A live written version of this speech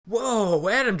Whoa,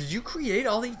 Adam, did you create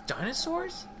all these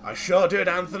dinosaurs? I sure did,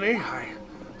 Anthony. I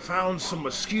found some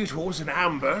mosquitoes in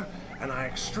amber, and I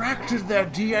extracted their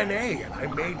DNA, and I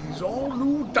made these all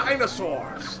new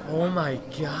dinosaurs. Oh my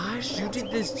gosh, you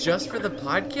did this just for the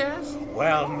podcast?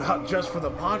 Well, not just for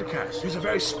the podcast. These are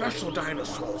very special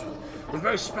dinosaurs with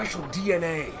very special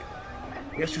DNA.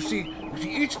 Yes, you see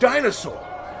each dinosaur,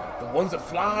 the ones that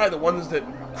fly, the ones that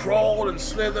crawl and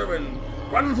slither and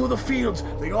run through the fields,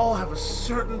 they all have a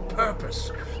certain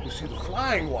purpose. You see, the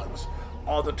flying ones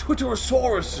are the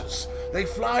Twitterosauruses. They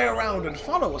fly around and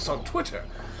follow us on Twitter.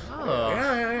 Oh.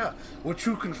 Yeah. Which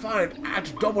you can find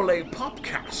at AA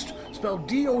Popcast, spelled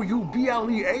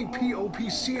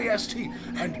DOUBLEAPOPCAST.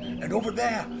 And over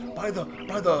there, by the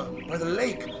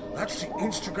lake, that's the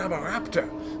Instagram-a-raptor.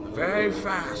 Very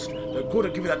fast. They're good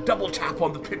at giving that double tap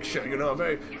on the picture,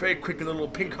 very, very quick with a little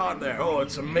pink heart there. Oh,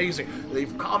 it's amazing. They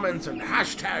leave comments and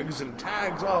hashtags and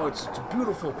tags. Oh, it's a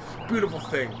beautiful, beautiful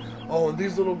thing. Oh, and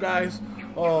these little guys,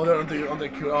 oh, aren't they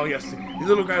cute? Oh, yes, these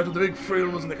little guys with the big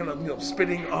frills and they're kind of,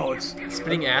 spitting. Oh, it's...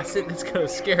 Spitting acid? That's kind of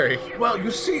scary. Well,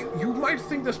 you see, you might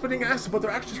think they're spitting acid, but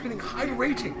they're actually spitting high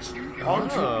ratings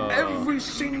onto every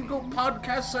single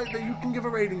podcast site that you can give a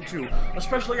rating to,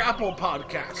 especially Apple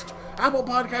Podcast. Apple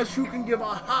Podcast, you can give a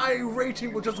high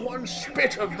rating with just one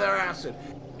spit of their acid.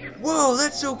 Whoa,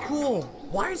 that's so cool.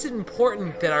 Why is it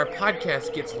important that our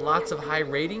podcast gets lots of high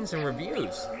ratings and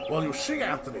reviews? Well, you see,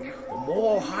 Anthony, the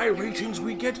more high ratings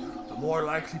we get, the more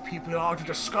likely people are to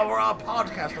discover our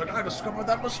podcast, like I discovered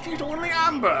that mosquito in the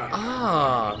amber.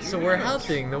 Ah, so we're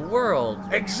helping the world.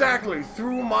 Exactly,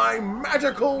 through my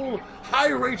magical,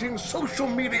 high-rating social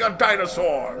media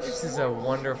dinosaurs. This is a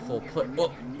wonderful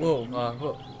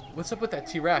whoa. What's up with that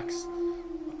T-Rex?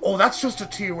 Oh, that's just a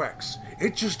T-Rex.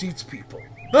 It just eats people.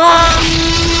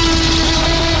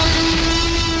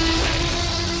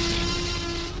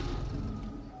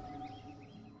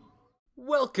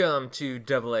 Welcome to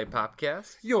AA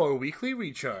Popcast. Your weekly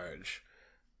recharge.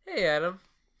 Hey, Adam.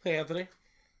 Hey, Anthony.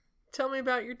 Tell me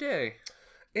about your day.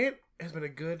 It has been a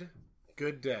good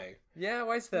day. Yeah,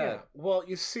 why's that? Yeah. Well,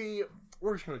 you see,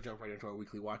 we're just going to jump right into our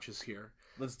weekly watches here.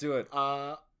 Let's do it.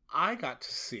 I got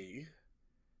to see,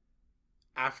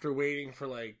 after waiting for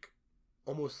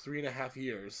almost 3.5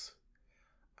 years,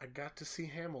 I got to see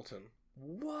Hamilton.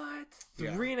 What?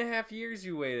 Yeah. 3.5 years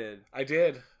you waited. I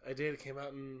did. It came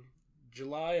out in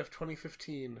July of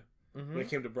 2015 when it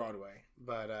came to Broadway.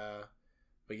 But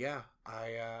yeah,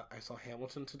 I saw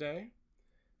Hamilton today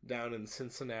down in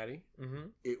Cincinnati.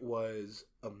 It was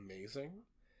amazing.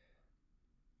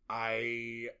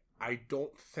 I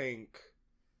don't think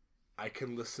I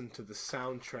can listen to the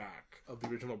soundtrack of the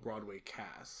original Broadway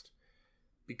cast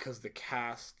because the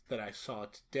cast that I saw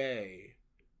today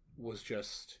was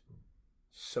just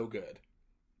so good.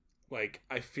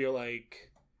 I feel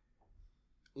like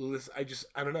I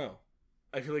don't know.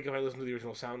 I feel like if I listen to the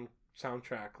original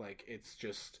soundtrack, it's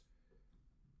just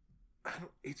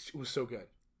it was so good.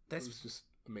 It was just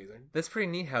amazing. That's pretty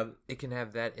neat how it can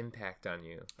have that impact on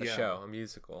you. A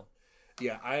musical.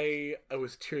 Yeah, I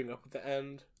was tearing up at the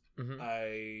end.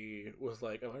 I was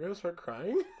like, am I going to start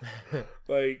crying?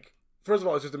 First of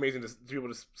all, it's just amazing to be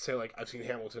able to say, I've seen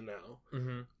Hamilton now.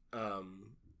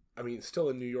 I mean, still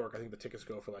in New York, I think the tickets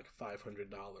go for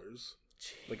 $500,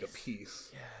 a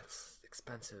piece. Yeah, it's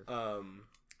expensive.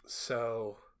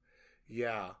 So,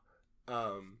 yeah.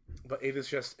 But it is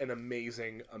just an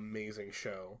amazing, amazing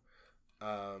show.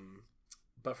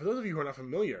 But for those of you who are not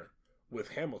familiar with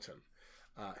Hamilton,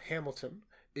 Hamilton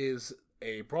is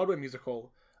a Broadway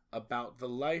musical about the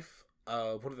life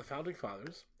of one of the founding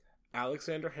fathers,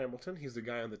 Alexander Hamilton. He's the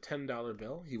guy on the $10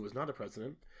 bill. He was not a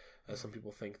president, as some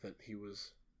people think that he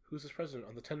was. Who's his president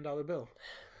on the $10 bill?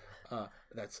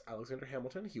 That's Alexander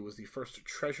Hamilton. He was the first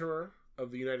treasurer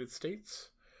of the United States,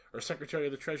 or Secretary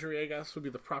of the Treasury, I guess, would be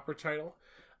the proper title.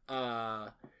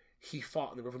 He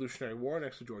fought in the Revolutionary War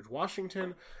next to George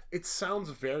Washington. It sounds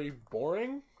very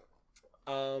boring,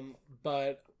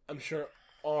 but I'm sure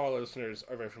all our listeners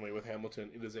are very familiar with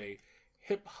Hamilton. It is a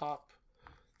hip-hop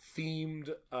themed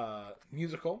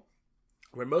musical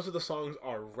where most of the songs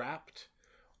are rapped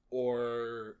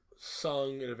or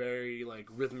sung in a very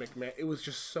rhythmic manner. It was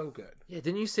just so good. Yeah,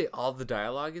 didn't you say all the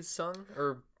dialogue is sung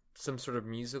or some sort of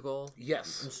musical?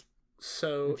 Yes.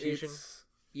 So infusion?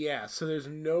 So there's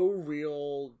no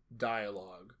real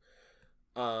dialogue.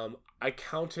 I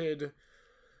counted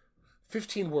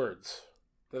 15 words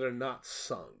that are not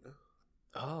sung.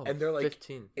 Oh, and they're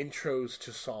 15. Intros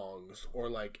to songs or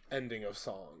ending of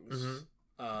songs.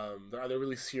 They're either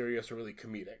really serious or really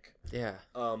comedic. Yeah.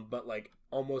 But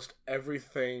almost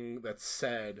everything that's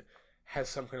said has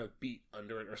some kind of beat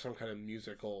under it or some kind of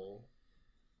musical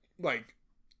like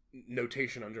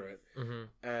notation under it, Mm-hmm.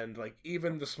 and like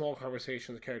even the small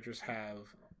conversations the characters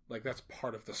have, like that's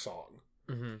part of the song,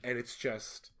 Mm-hmm. and it's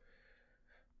just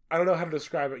I don't know how to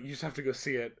describe it. You just have to go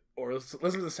see it or listen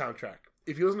to the soundtrack.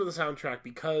 If you listen to the soundtrack,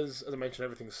 because as I mentioned,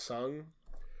 everything's sung,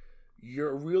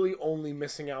 you're really only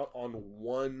missing out on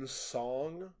one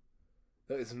song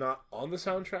that is not on the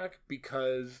soundtrack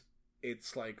because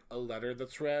it's like a letter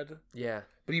that's read. Yeah.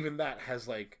 But even that has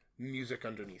like music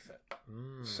underneath it.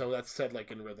 So that's said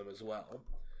like in rhythm as well.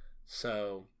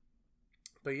 So,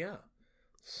 but yeah.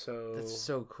 So That's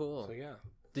so cool. So yeah.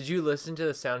 Did you listen to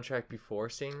the soundtrack before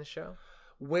seeing the show?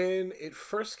 When it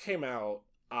first came out,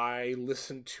 I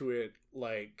listened to it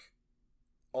like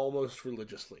almost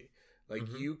religiously. Like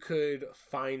you could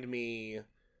find me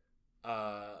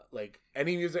like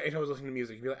any music, anytime I was listening to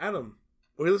music, you'd be like, Adam,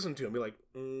 what are you listening to? I'd be like,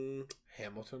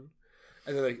 Hamilton.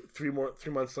 And then like 3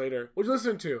 months later, what'd you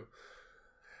listen to?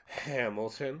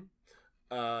 Hamilton.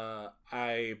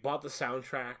 I bought the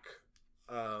soundtrack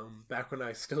back when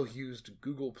I still used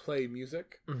Google Play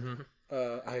Music. Mm-hmm.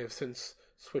 I have since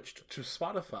switched to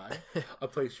Spotify, a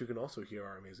place you can also hear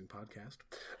our amazing podcast.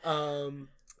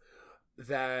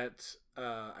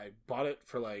 I bought it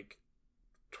for like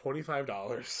 $25.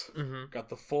 Mm-hmm. Got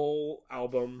the full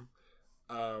album,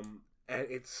 and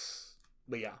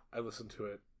but yeah, I listened to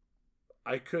it.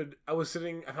 I found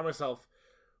myself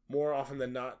more often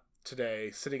than not today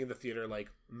sitting in the theater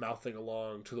like mouthing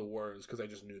along to the words because I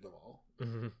just knew them all.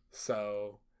 Mm-hmm.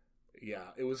 So yeah,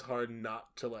 it was hard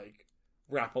not to like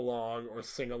rap along or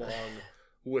sing along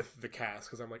with the cast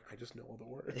because I'm like, I just know all the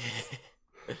words.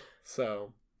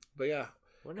 So, but yeah.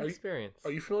 What an experience.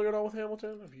 Are you familiar at all with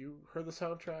Hamilton? Have you heard the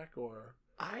soundtrack or?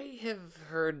 I have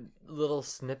heard little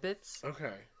snippets.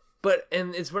 Okay.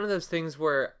 And it's one of those things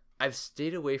where I've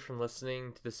stayed away from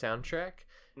listening to the soundtrack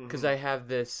because I have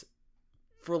this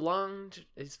forlonged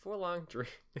dream.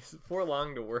 Is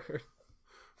forlonged a word?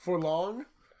 For long?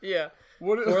 Yeah.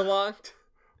 What? Forlonged?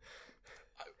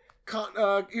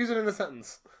 Use it in a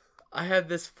sentence. I had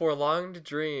this forlonged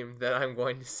dream that I'm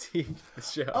going to see the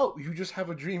show. Oh, you just have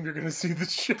a dream you're going to see the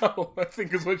show, I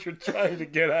think is what you're trying to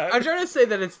get at. I'm trying to say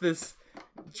that it's this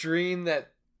dream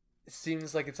that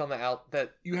seems like it's on the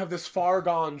that you have this far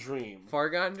gone dream. Far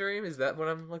gone dream? Is that what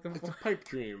I'm looking It's for? a pipe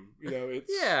dream. You know, it's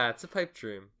Yeah, it's a pipe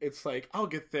dream. It's like, I'll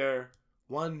get there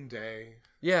one day.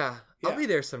 Yeah, I'll Yeah. be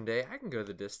there someday. I can go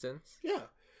the distance. Yeah.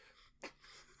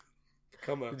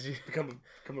 Become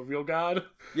a real god.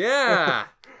 Yeah.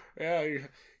 Yeah,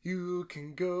 you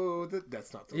can go.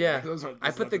 That's not the Yeah. Those aren't, I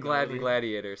that's put not the glad in melody.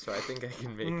 gladiator, so I think I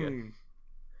can make it. Mm.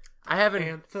 I haven't.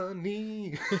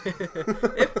 Anthony.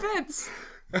 It fits.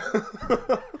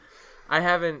 I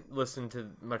haven't listened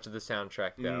to much of the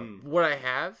soundtrack though. What I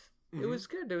have, it was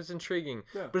good. It was intriguing.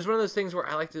 Yeah. But it's one of those things where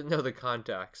I like to know the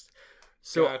context.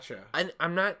 So Gotcha. I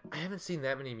haven't seen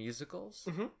that many musicals,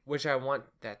 which I want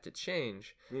that to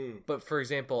change. But for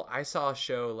example, I saw a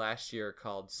show last year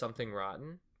called Something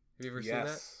Rotten. Have you ever seen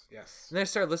that? Yes. And I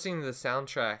started listening to the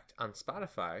soundtrack on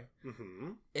Spotify,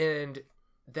 and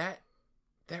that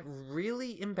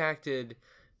really impacted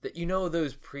that. You know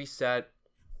those preset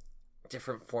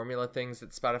different formula things that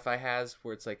Spotify has,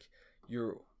 where it's like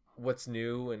what's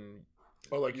new and.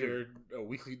 Oh, like your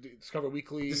weekly Discover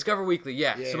Weekly.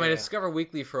 Yeah. So my Yeah. Discover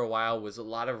Weekly for a while was a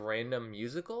lot of random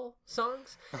musical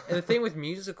songs. And the thing with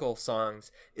musical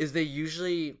songs is they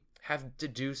usually have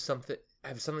something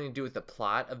to do with the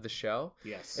plot of the show.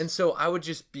 Yes. And so I would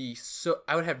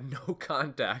have no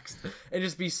context and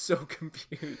just be so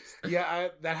confused. Yeah,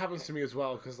 that happens to me as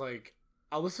well because like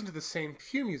I'll listen to the same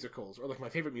few musicals or like my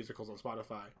favorite musicals on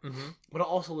Spotify, but I'll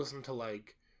also listen to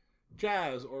like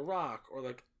jazz or rock or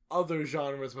like other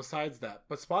genres besides that.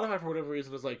 But Spotify, for whatever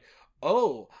reason, is like,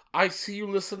 oh, I see you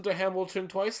listened to Hamilton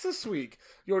twice this week.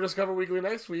 Your Discover Weekly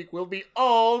next week will be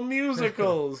all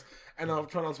musicals. And I'll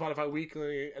turn on Spotify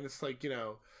Weekly, and it's like,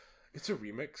 it's a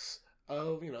remix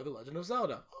of, The Legend of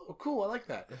Zelda. Oh, cool, I like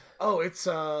that. Oh, it's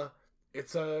a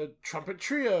trumpet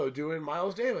trio doing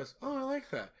Miles Davis. Oh, I like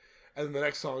that. And then the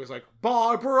next song is like,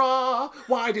 Barbara,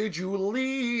 why did you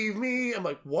leave me? I'm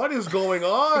like, what is going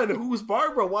on? Who's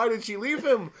Barbara? Why did she leave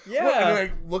him? Yeah. What? And then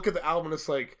I look at the album and it's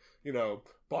like,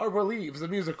 Barbara Leaves, the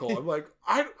musical. I'm like,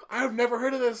 I have never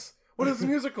heard of this. What is the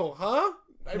musical? Huh?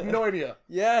 I have no idea.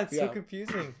 Yeah, it's so Yeah.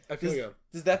 confusing. I feel you.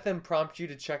 Does that then prompt you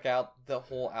to check out the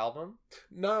whole album?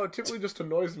 No, it typically just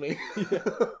annoys me.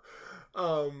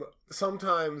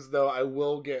 Sometimes, though, I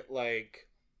will get like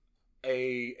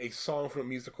a song from a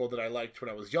musical that I liked when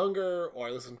I was younger or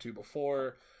I listened to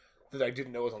before that I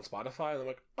didn't know was on Spotify, and I'm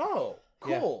like, oh,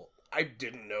 cool. I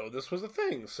didn't know this was a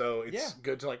thing, so it's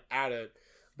good to like add it.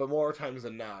 but more times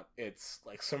than not, it's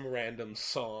like some random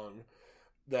song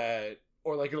that,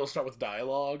 or like it'll start with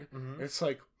dialogue. Mm-hmm. And it's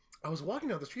like, I was walking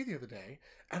down the street the other day,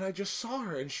 and I just saw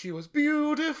her, and she was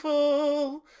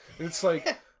beautiful. And it's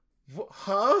like,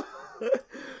 huh?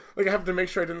 Like, I have to make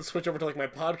sure I didn't switch over to like my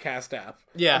podcast app.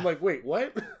 Yeah. I'm like, wait,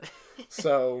 what?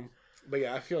 So, but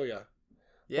yeah, I feel ya.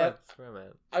 Yeah, But that's where I'm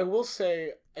at. I will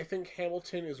say, I think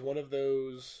Hamilton is one of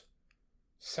those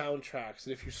soundtracks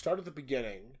that if you start at the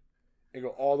beginning and go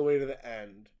all the way to the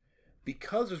end,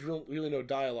 because there's really no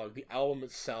dialogue, the album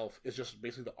itself is just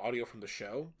basically the audio from the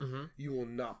show. Mm-hmm. You will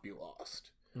not be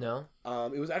lost. No?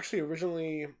 It was actually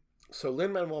originally... So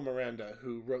Lin-Manuel Miranda,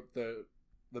 who wrote the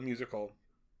musical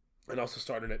and also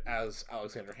starred in it as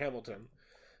Alexander Hamilton,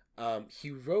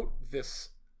 he wrote this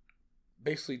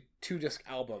basically 2-disc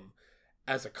album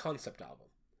as a concept album.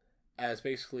 As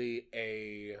basically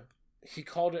he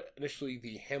called it initially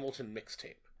the Hamilton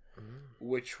Mixtape,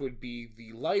 which would be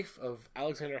the life of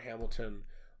Alexander Hamilton,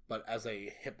 but as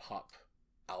a hip-hop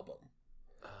album.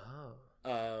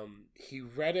 Oh. He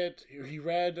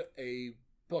read a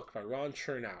book by Ron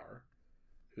Chernow,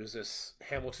 who's this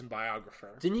Hamilton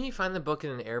biographer. Didn't he find the book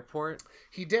in an airport?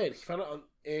 He did. He found it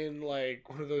in like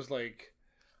one of those, like,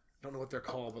 I don't know what they're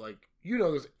called, but like, you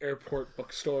know, those airport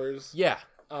bookstores. Yeah.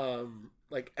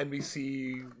 Like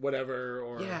NBC, whatever,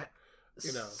 or yeah.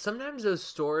 You know. Sometimes those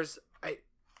stores,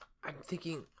 I'm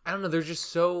thinking, I don't know,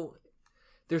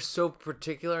 they're so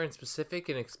particular and specific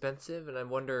and expensive, and I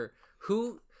wonder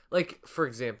who, like, for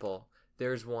example,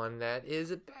 there's one that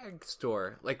is a bag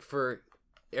store, like for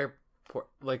airport,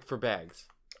 like for bags.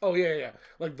 Oh, yeah.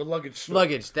 Like the luggage store.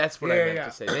 Luggage, that's what I meant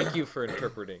to say. Thank you for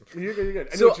interpreting. You're good. I know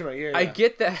So, what you mean. Yeah. I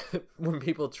get that when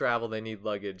people travel, they need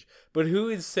luggage. But who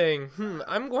is saying,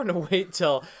 I'm going to wait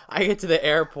till I get to the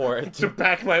airport to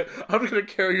pack I'm going to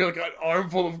carry like an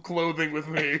armful of clothing with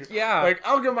me. Yeah. Like,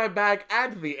 I'll get my bag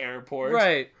at the airport.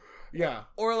 Right. Yeah.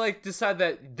 Or, like, decide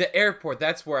that the airport,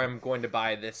 that's where I'm going to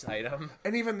buy this item.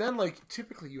 And even then, like,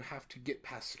 typically you have to get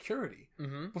past security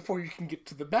before you can get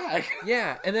to the bag.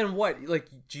 Yeah, and then what? Like,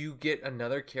 do you get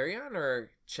another carry-on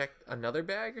or check another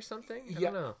bag or something? I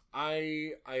don't know.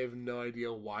 I have no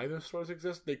idea why those stores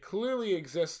exist. They clearly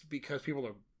exist because people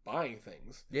are buying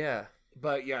things. Yeah.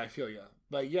 But yeah, I feel ya.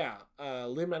 But yeah,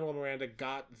 Lin-Manuel Miranda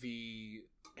got the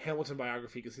Hamilton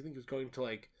biography because he think he was going to,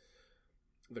 like,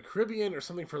 the Caribbean or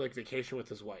something for, like, vacation with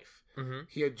his wife. Mm-hmm.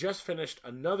 He had just finished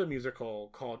another musical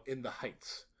called In the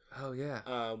Heights. Oh,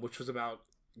 yeah. Which was about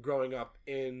growing up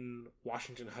in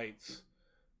Washington Heights.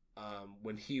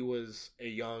 When he was a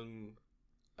young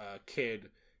kid,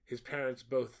 his parents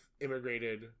both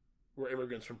were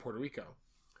immigrants from Puerto Rico.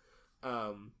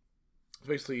 It's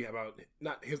basically about,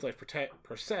 not his life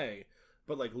per se,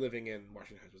 but, like, living in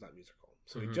Washington Heights was that musical.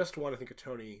 So he just won, I think, a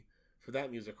Tony for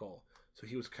that musical. So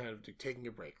he was kind of taking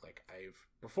a break. Like, I've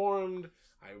performed,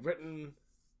 I've written,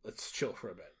 let's chill for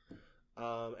a bit.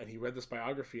 And he read this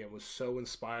biography and was so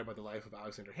inspired by the life of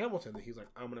Alexander Hamilton that he's like,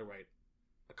 I'm going to write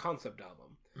a concept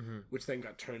album, which then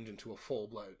got turned into a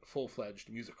full-fledged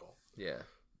musical. Yeah.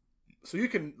 So you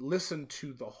can listen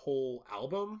to the whole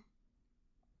album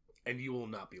and you will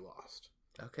not be lost.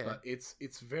 Okay. But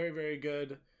it's very, very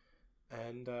good.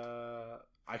 And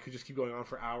I could just keep going on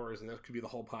for hours and that could be the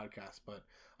whole podcast, but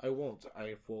I won't.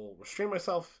 I will restrain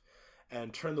myself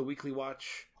and turn the weekly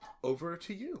watch over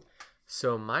to you.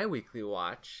 So my weekly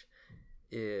watch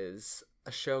is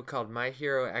a show called My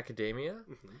Hero Academia.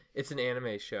 Mm-hmm. It's an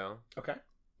anime show. Okay.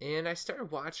 And I started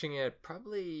watching it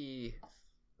probably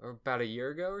about a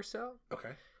year ago or so.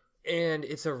 Okay. And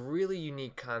it's a really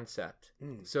unique concept.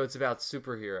 So it's about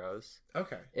superheroes.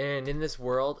 Okay. And in this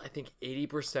world, I think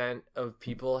 80% of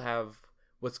people have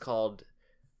what's called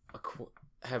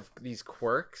have these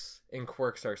quirks, and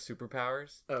quirks are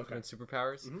superpowers. Okay.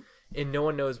 Superpowers. Mm-hmm. And no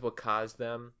one knows what caused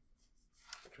them.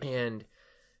 And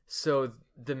so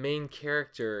the main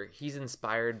character, he's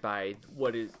inspired by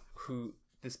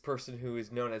this person who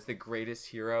is known as the greatest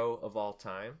hero of all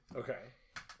time. Okay.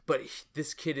 But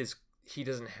this kid he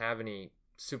doesn't have any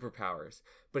superpowers,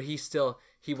 but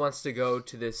he wants to go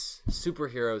to this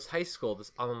superhero's high school,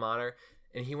 this alma mater,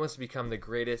 and he wants to become the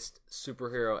greatest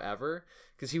superhero ever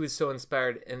because he was so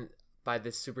inspired by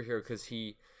this superhero because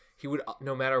he would,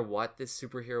 no matter what, this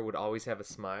superhero would always have a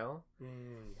smile,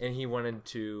 and he wanted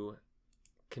to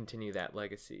continue that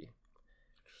legacy.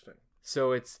 Interesting.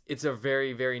 So it's a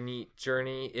very, very neat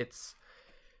journey. It's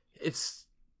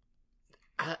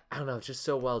I don't know, just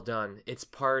so well done. It's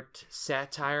part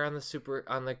satire on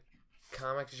the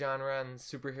comic genre and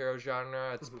superhero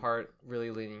genre. It's part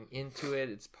really leaning into it.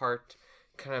 It's part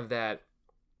kind of that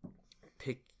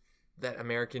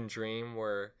American dream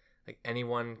where like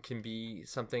anyone can be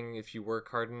something if you work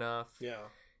hard enough. Yeah.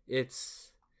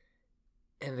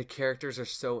 And the characters are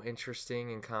so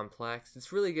interesting and complex.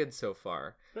 It's really good so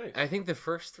far. Nice. I think the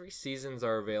first 3 seasons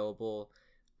are available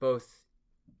both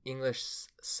English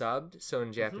subbed, so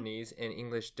in Japanese, and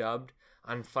English dubbed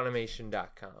on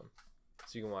Funimation.com.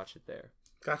 So you can watch it there.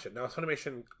 Gotcha. Now, is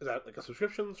Funimation, is that like a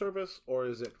subscription service, or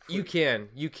is it free? You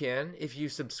can. If you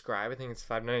subscribe, I think it's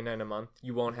 $5.99 a month,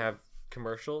 you won't have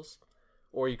commercials,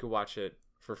 or you could watch it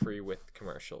for free with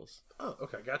commercials. Oh,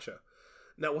 okay. Gotcha.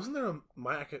 Now, wasn't there a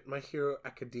My Hero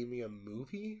Academia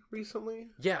movie recently?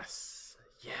 Yes.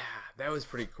 Yeah, that was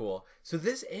pretty cool. So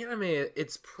this anime,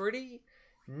 it's pretty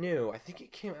new. I think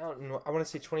it came out in, I want to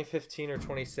say 2015 or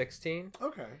 2016.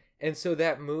 Okay. And so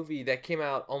that movie that came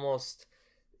out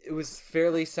it was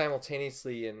fairly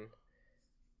simultaneously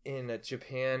in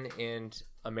Japan and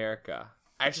America.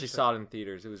 I actually saw it in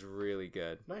theaters. It was really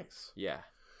good. Nice. Yeah.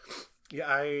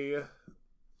 Yeah,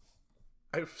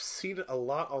 I've seen it a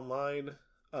lot online,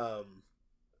 on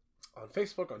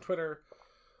Facebook, on Twitter,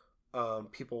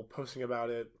 people posting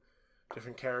about it,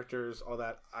 different characters, all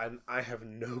that. I have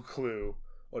no clue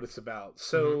what it's about.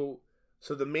 So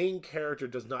the main character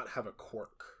does not have a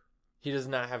quirk. He does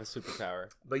not have a superpower.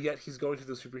 But yet he's going to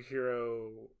the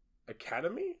superhero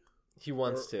academy? He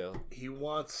wants to. He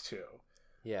wants to.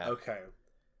 Yeah. Okay.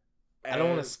 I don't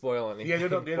want to spoil anything. Yeah,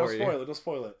 don't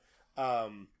spoil it.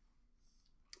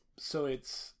 So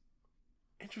it's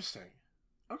interesting.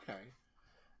 Okay.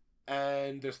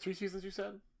 And there's 3 seasons, you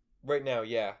said? Right now,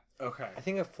 yeah. Okay. I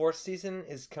think a 4th season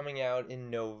is coming out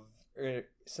in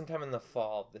sometime in the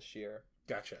fall of this year.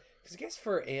 Gotcha. Because I guess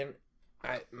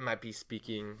I might be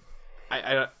speaking.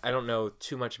 I don't know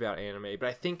too much about anime, but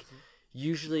I think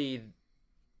usually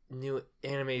new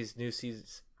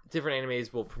seasons, different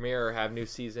animes will premiere or have new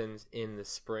seasons in the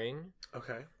spring.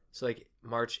 Okay. So like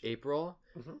March, April.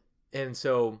 Mm-hmm. And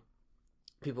so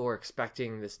people were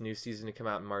expecting this new season to come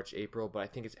out in March, April, but I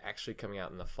think it's actually coming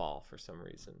out in the fall for some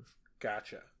reason.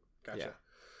 Gotcha. Yeah.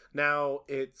 Now,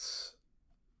 it's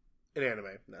an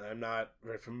anime, and I'm not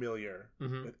very familiar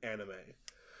with anime.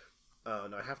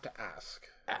 Now, I have to ask.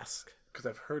 Because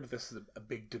I've heard this is a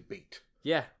big debate.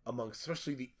 Yeah. Amongst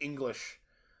especially the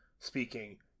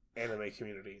English-speaking anime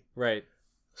community. Right.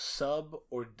 Sub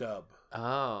or dub?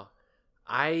 Oh.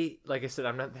 Like I said,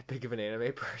 I'm not that big of an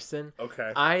anime person.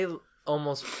 Okay. I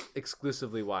almost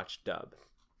exclusively watch dub.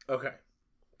 Okay.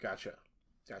 Gotcha.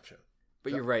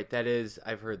 But you're right.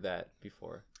 I've heard that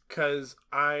before. Because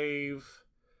I've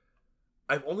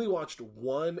only watched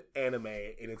one anime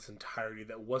in its entirety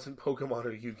that wasn't Pokemon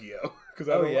or Yu-Gi-Oh! Because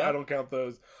I don't count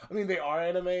those. I mean, they are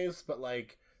animes, but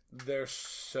like they're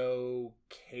so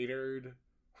catered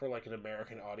for like an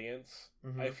American audience.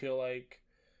 I feel like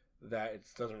that it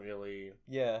doesn't really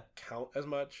count as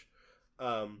much.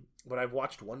 But I've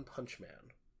watched One Punch Man.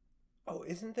 Oh,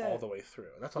 isn't that all the way through?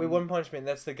 One Punch Man.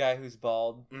 That's the guy who's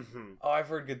bald. Mm-hmm. Oh, I've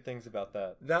heard good things about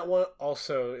that. That one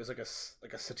also is like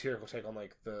a satirical take on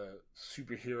like the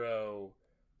superhero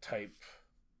type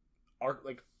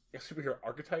like a superhero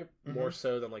archetype more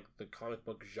so than like the comic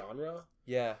book genre.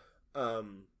 Yeah.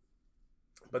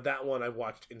 But that one I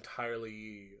watched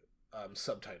entirely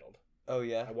subtitled. Oh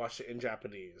yeah. I watched it in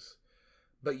Japanese,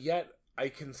 but yet I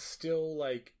can still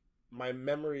like my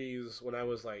memories when I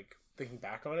was like thinking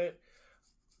back on it.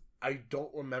 I don't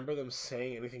remember them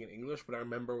saying anything in English, but I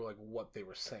remember like what they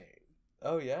were saying.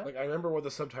 Oh yeah. Like I remember what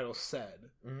the subtitle said,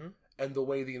 and the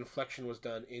way the inflection was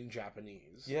done in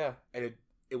Japanese. Yeah. And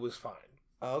it was fine.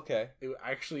 Oh, okay.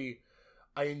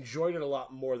 I enjoyed it a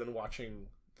lot more than watching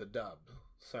the dub.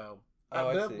 So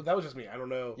that was just me. I don't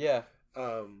know. Yeah.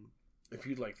 If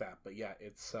you'd like that, but yeah,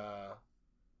 it's that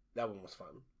one was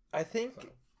fun. I think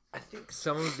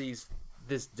some of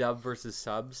this dub versus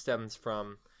sub stems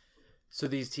from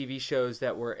these TV shows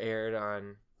that were aired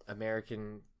on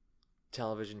American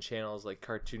television channels like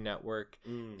Cartoon Network,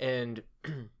 and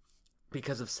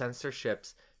because of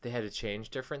censorships, they had to change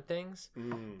different things.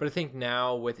 But I think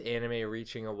now with anime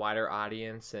reaching a wider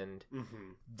audience and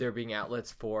there being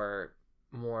outlets for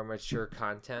more mature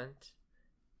content,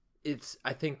 this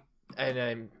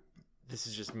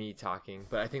is just me talking,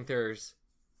 but I think there's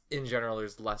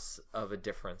less of a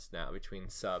difference now between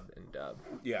sub and dub.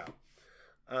 Yeah.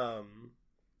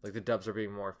 Like the dubs are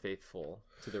being more faithful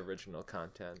to the original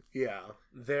content. Yeah.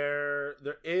 There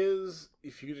is,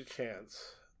 if you get a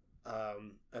chance,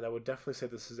 and I would definitely say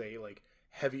this is a like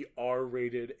heavy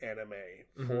R-rated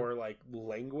anime for like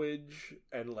language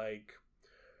and like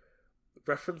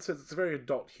references. It's a very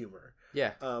adult humor.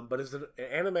 Yeah. But it's an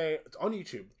anime. It's on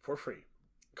YouTube for free,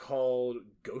 called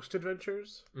Ghost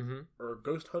Adventures or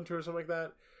Ghost Hunter or something like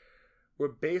that. Where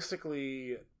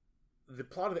basically the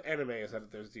plot of the anime is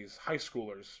that there's these high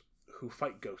schoolers who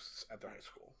fight ghosts at their high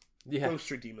school. Yeah.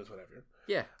 Ghosts or demons, whatever.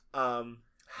 Yeah.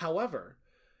 However,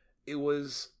 it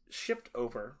was shipped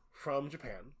over from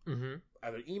Japan,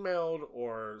 either emailed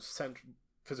or sent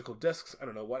physical discs, I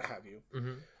don't know, what have you,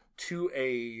 to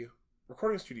a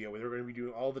recording studio where they were going to be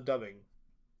doing all the dubbing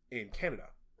in Canada.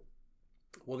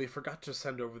 Well, they forgot to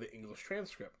send over the English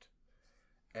transcript.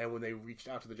 And when they reached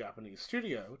out to the Japanese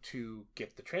studio to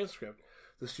get the transcript,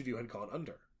 the studio had gone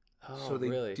under. Oh, so they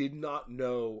really? did not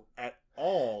know at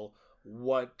all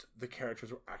what the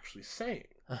characters were actually saying.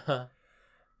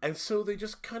 And so they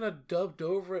just kind of dubbed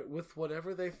over it with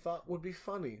whatever they thought would be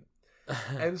funny.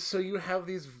 And so you have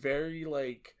these very,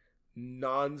 like,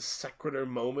 non-sequitur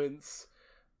moments,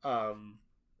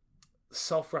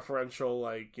 self-referential,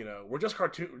 like, you know, we're just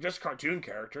cartoon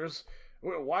characters.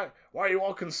 Why are you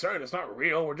all concerned? It's not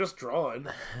real. We're just drawn.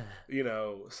 You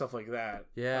know, stuff like that.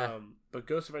 Yeah. But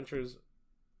Ghost Adventures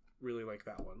really like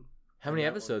that one. How many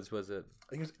episodes was it? I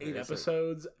think it was 8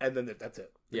 episodes, and then that's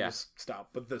it. They just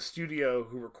stopped. But the studio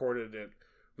who recorded it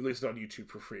released it on YouTube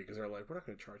for free because they're like, we're not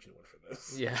going to charge anyone for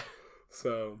this. Yeah.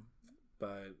 So,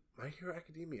 but My Hero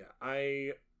Academia,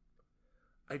 I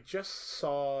just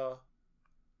saw,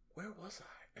 where was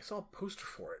I? I saw a poster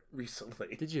for it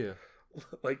recently. Did you?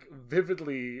 Like,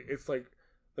 vividly, it's like,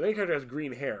 the main character has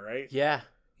green hair, right? Yeah.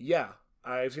 Yeah.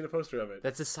 I've seen a poster of it.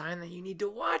 That's a sign that you need to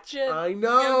watch it. I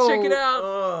know. You gotta check it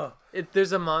out.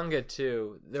 There's a manga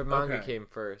too. Their manga came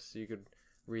first, so you could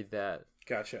read that.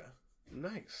 Gotcha.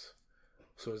 Nice.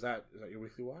 So is that your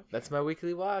weekly watch? That's my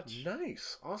weekly watch.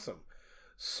 Nice. Awesome.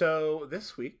 So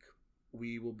this week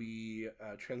we will be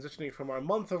transitioning from our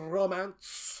month of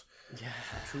romance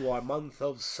to our month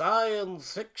of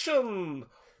science fiction.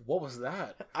 What was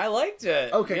that? I liked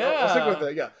it. Okay, I'll stick with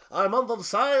it. Yeah, our month of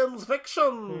science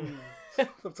fiction.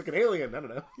 Looks like an alien. I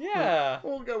don't know. Yeah,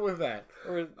 we'll go with that.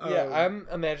 I'm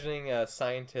imagining a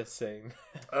scientist saying.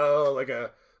 Oh, like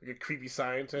a creepy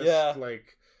scientist. Yeah,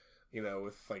 like, you know,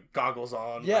 with like goggles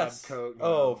on, lab coat.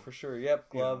 Oh, for sure. Yep,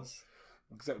 gloves.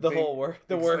 You know, the whole work.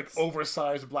 The works. Like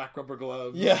oversized black rubber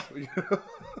gloves. Yeah.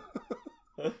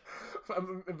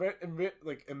 I'm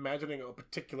like imagining a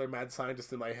particular mad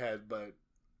scientist in my head, but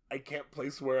I can't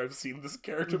place where I've seen this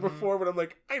character before. But I'm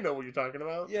like, I know what you're talking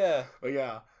about. Yeah. But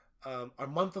yeah. Our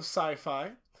month of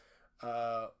sci-fi.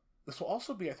 This will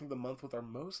also be, I think, the month with our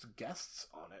most guests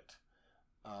on it.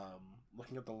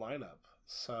 Looking at the lineup.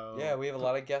 So yeah, we have a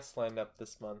lot of guests lined up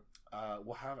this month.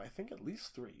 We'll have, I think, at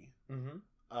least 3.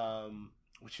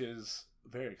 Which is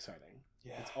very exciting.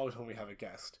 Yeah. It's always when we have a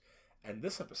guest. And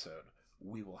this episode,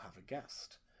 we will have a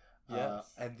guest. Yes.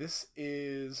 And this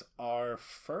is our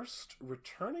first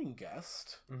returning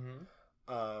guest.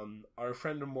 Our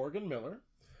friend Morgan Miller,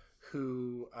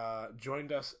 who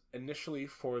joined us initially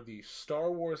for the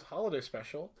Star Wars holiday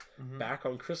special back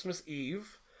on Christmas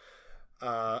Eve.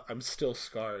 I'm still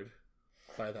scarred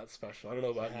by that special. I don't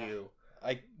know about you.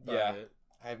 I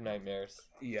have nightmares.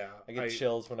 Yeah. I get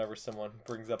chills whenever someone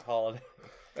brings up holiday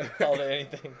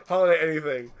anything. Holiday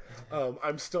anything.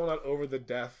 I'm still not over the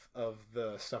death of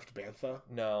the stuffed bantha.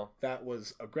 No. That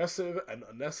was aggressive and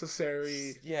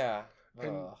unnecessary. Yeah.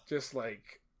 And just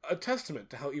like a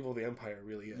testament to how evil the Empire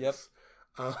really is. Yep.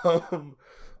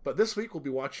 But this week we'll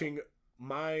be watching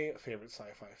my favorite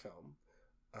sci-fi film,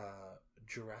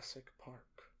 Jurassic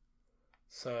Park.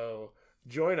 So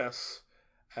join us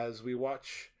as we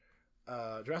watch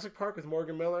Jurassic Park with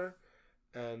Morgan Miller,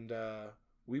 and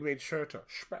we made sure to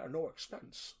spare no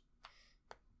expense.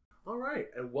 All right,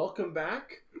 and welcome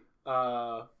back.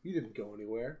 You didn't go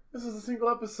anywhere. This is a single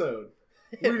episode.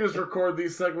 We just record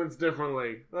these segments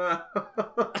differently.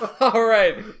 All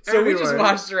right, so anyway, we just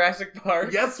watched Jurassic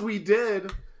Park. Yes, we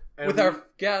did. And with our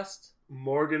guest,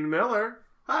 Morgan Miller.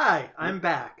 Hi, I'm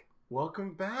back.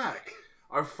 Welcome back.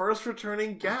 Our first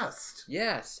returning guest.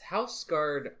 Yes. How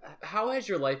has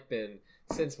your life been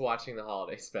since watching the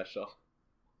holiday special?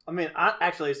 I mean,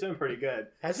 actually, it's been pretty good.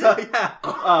 Has it? Yeah.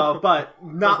 But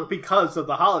not because of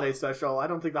the holiday special. I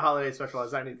don't think the holiday special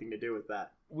has anything to do with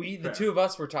that. The two of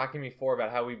us were talking before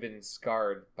about how we've been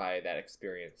scarred by that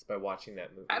experience, by watching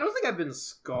that movie. I don't think I've been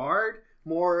scarred.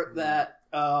 More that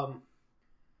I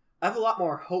have a lot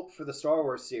more hope for the Star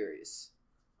Wars series.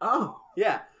 Oh.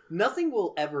 Yeah. Nothing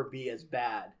will ever be as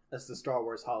bad as the Star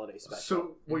Wars holiday special.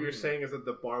 So what you're saying is that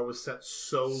the bar was set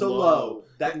so low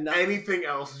that anything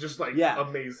else is just like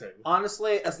amazing.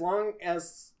 Honestly, as long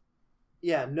as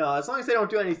they don't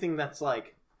do anything that's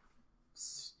like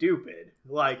stupid,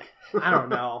 like I don't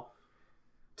know,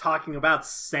 talking about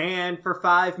sand for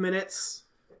 5 minutes.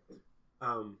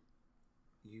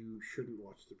 You shouldn't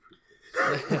watch the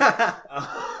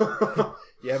prequels.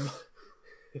 Yeah.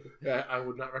 I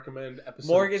would not recommend episode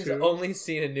Morgan's 2. only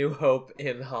seen A New Hope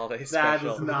in the holiday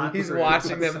special. That is not He's true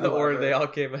watching them in the order whatsoever. they all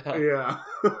came out.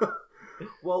 Yeah.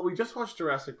 Well, we just watched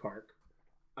Jurassic Park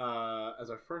as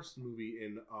our first movie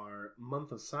in our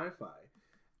month of sci-fi,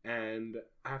 and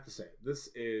I have to say, this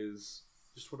is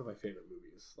just one of my favorite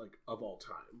movies, like of all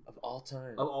time. Of all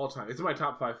time. Of all time, it's in my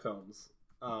top 5 films.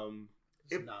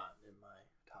 It's not in my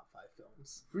top 5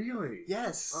 films. Really?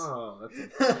 Yes. Oh, that's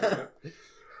unfortunate.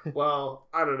 Well,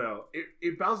 I don't know.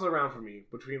 It bounces around for me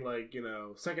between like, you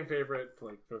know, second favorite to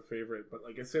like the favorite, but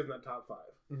like it stays in that top 5.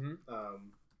 Mm-hmm.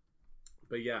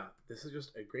 But yeah, this is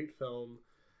just a great film,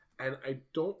 and I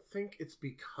don't think it's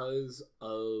because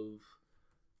of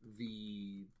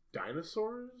the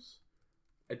dinosaurs.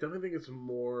 I definitely think it's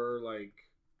more like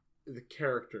the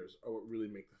characters are what really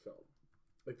make the film.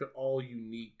 Like they're all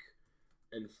unique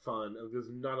and fun, and there's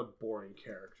not a boring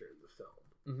character in the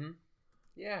film. Mm-hmm.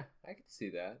 Yeah, I can see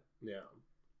that. Yeah.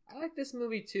 I like this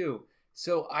movie too.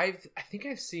 So I think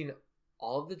I've seen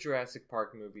all of the Jurassic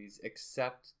Park movies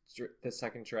except the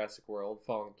second Jurassic World: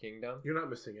 Fallen Kingdom. You're not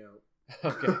missing out.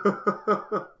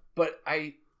 Okay. But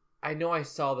I know I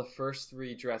saw the first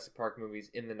 3 Jurassic Park movies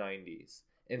in the 90s.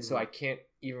 And so I can't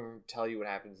even tell you what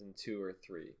happens in 2 or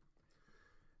 3.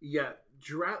 Yeah,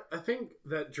 I think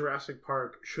that Jurassic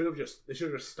Park should have just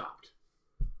stopped.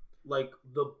 Like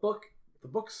the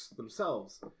books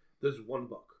themselves, there's one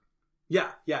book.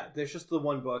 Yeah. There's just the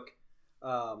one book.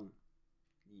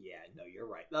 Yeah, no, you're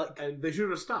right. Like, And they should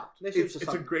have stopped. They should have It's a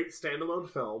stopped. great standalone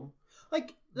film.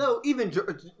 like though, even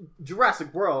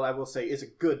Jurassic World, I will say, is a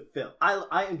good film.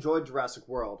 I enjoyed Jurassic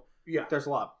World. Yeah. There's a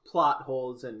lot of plot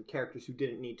holes and characters who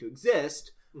didn't need to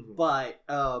exist, Mhm. but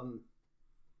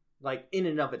like in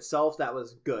and of itself, that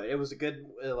was good. It was a good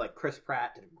like Chris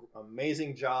Pratt did an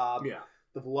amazing job. Yeah.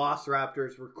 The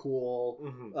Velociraptors were cool.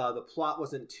 Mhm. The plot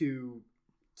wasn't too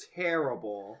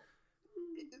terrible.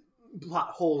 Plot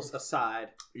holes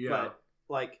aside, Yeah. but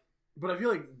like But I feel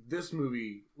like this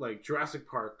movie, like Jurassic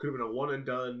Park, could have been a one and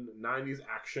done 90s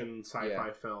action sci-fi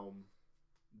Yeah. film.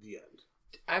 The end.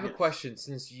 I have a Yes. question.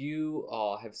 Since you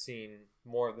all have seen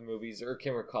more of the movies or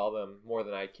can recall them more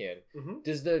than I can, Mm-hmm.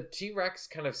 does the T-Rex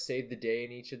kind of save the day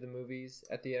in each of the movies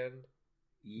at the end?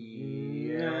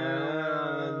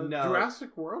 Yeah. No.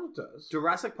 Jurassic World does.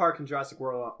 Jurassic Park and Jurassic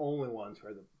World are only ones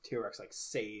where the T-Rex like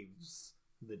saves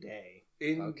the day.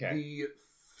 In Okay.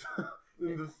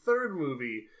 in the third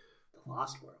movie, The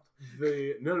Lost World.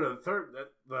 the third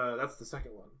that's the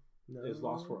second one. No. Is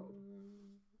Lost World.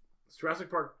 It's Jurassic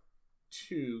Park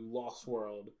 2, Lost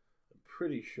World, I'm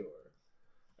pretty sure.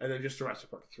 And then just Jurassic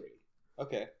Park 3.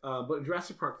 Okay. But in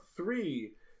Jurassic Park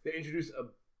 3, they introduced a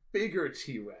bigger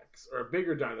T-Rex, or a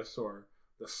bigger dinosaur,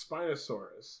 the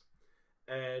Spinosaurus.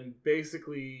 And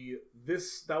basically,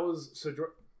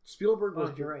 Spielberg was...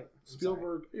 Oh, you're right. I'm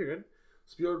Spielberg, you're good.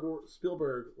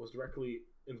 Spielberg was directly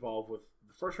involved with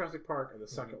the first Jurassic Park and the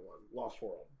second one, Lost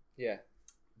World. Yeah.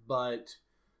 But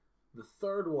the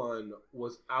third one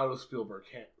was out of Spielberg's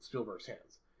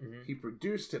hands. Mm-hmm. He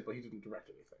produced it, but he didn't direct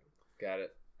anything. Got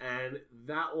it. And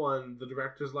that one, the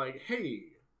director's like, hey,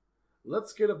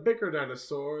 let's get a bigger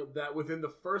dinosaur that within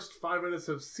the first 5 minutes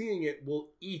of seeing it will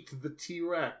eat the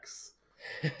T-Rex.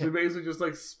 To basically just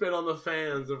like spit on the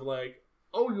fans of like,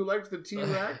 oh, you liked the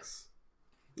T-Rex?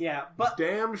 Yeah, but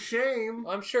Damn shame.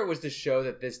 I'm sure it was to show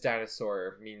that this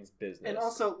dinosaur means business. and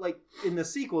also like in the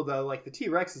sequel though, like the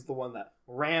T-Rex is the one that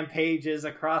rampages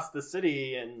across the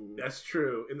city and That's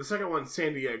true. In the second one,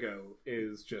 San Diego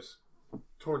is just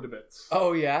torn to bits.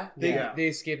 Oh yeah, Yeah. they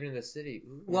escaped into the city.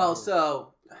 Ooh. well,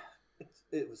 so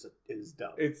it was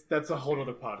dumb. That's a whole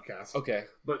other podcast. Okay.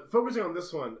 But focusing on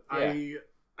this one, Yeah.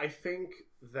 I think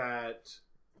that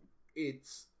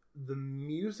it's the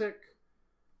music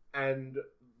and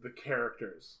the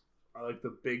characters are like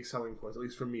the big selling points, at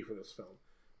least for me, for this film.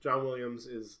 John Williams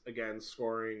is again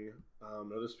scoring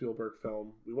another Spielberg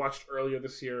film. We watched earlier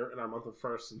this year in our month of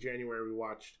first in January. We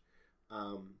watched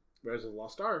Raiders of the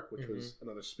Lost Ark, which was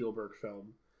another Spielberg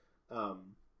film,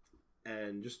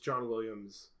 and just John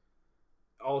Williams.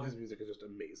 All of his music is just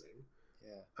amazing.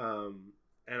 Yeah.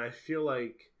 And I feel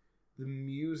like the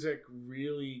music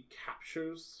really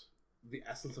captures the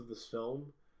essence of this film,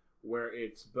 where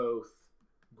it's both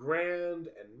grand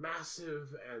and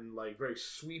massive and like very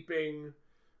sweeping,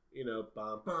 you know,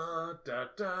 ba ba da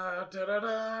da da da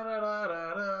da da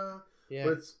da da. Yeah.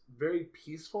 But it's very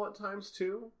peaceful at times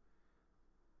too,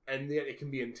 and yet it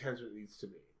can be intense when it needs to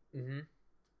be. Mm-hmm.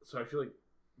 So I feel like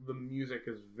the music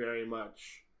is very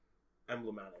much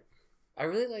emblematic. I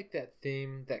really like that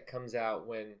theme that comes out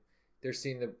when they're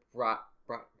seeing the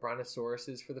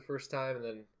brontosauruses for the first time, and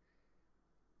then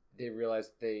they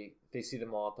realize they see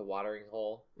them all at the watering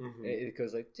hole. Mm-hmm. It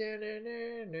goes like yeah,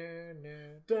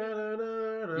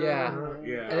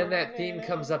 Yeah. and then that theme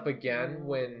comes up again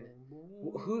when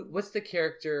what's the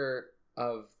character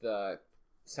of the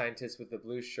scientist with the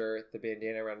blue shirt, the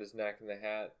bandana around his neck, and the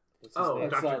hat? What's his name?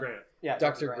 Dr. Grant. Yeah,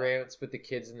 Dr. Grant's with the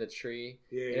kids in the tree,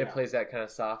 Yeah, and it plays that kind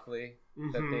of softly.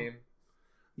 That theme.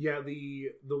 Yeah,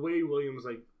 the way Williams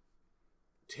like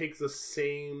takes the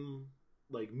same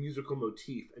like musical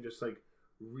motif and just like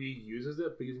reuses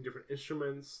it, but using different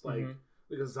instruments, like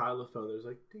a xylophone. There's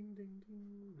like ding ding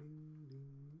ding ding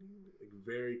ding, like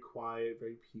very quiet,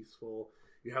 very peaceful.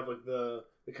 You have like the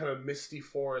kind of misty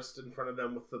forest in front of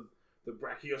them with the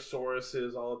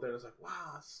brachiosauruses all up there. It's like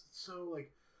wow, it's so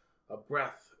like a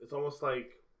breath. It's almost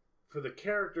like for the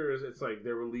characters, it's like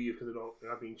they're relieved because they're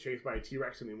not being chased by a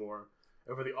T-Rex anymore.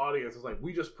 And for the audience, it's like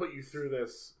we just put you through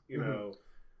this, you know,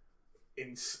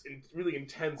 in really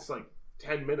intense like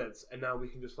 10 minutes, and now we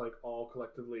can just like all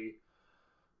collectively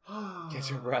get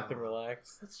your breath and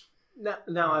relax.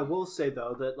 Now I will say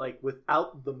though that like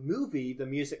without the movie, the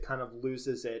music kind of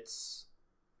loses its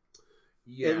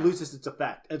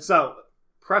effect. And so,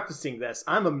 prefacing this,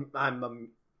 I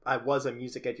was a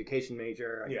music education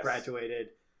major. I graduated.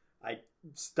 I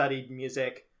studied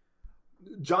music.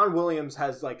 John Williams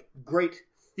has like great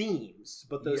themes,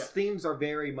 but those themes are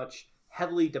very much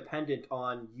heavily dependent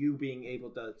on you being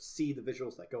able to see the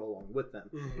visuals that go along with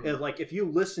them. And like if you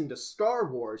listen to Star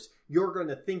Wars, you're going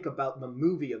to think about the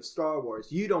movie of Star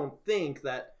Wars. You don't think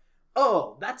that,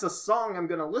 oh, that's a song I'm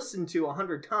going to listen to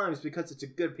 100 times because it's a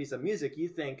good piece of music. You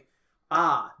think,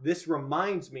 this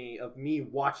reminds me of me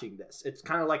watching this. It's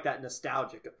kind of like that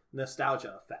nostalgia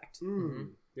effect.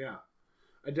 Yeah,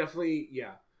 I definitely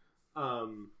I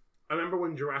remember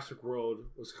when Jurassic World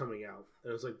was coming out,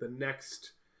 and it was like the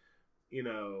next,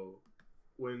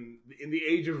 when in the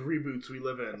age of reboots we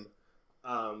live in,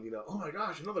 oh my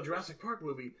gosh, another Jurassic Park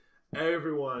movie.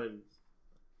 Everyone,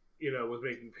 was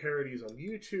making parodies on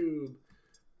YouTube,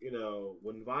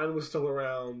 when Vine was still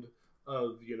around,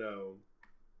 of,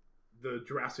 the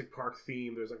Jurassic Park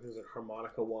theme. There's a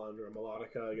harmonica one or a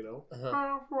melodica,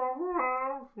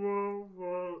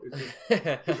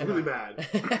 It's really bad.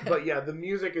 But yeah, the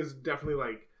music is definitely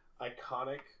like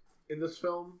iconic in this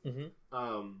film.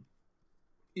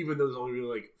 Even though there's only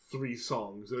really like 3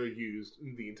 songs that are used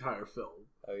in the entire film.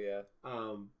 Oh yeah.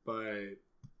 But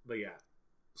yeah.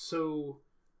 So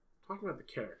talking about the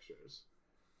characters,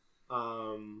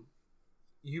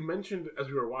 you mentioned as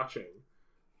we were watching,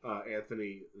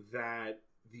 Anthony, that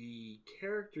the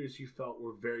characters you felt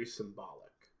were very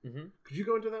symbolic. Could you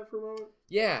go into that for a moment?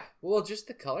 Yeah. Well, just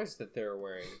the colors that they're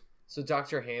wearing. So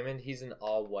Dr. Hammond, he's in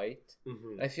all white.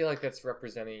 I feel like that's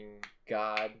representing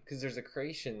God, because there's a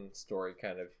creation story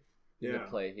kind of in the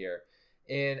play here.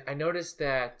 And I noticed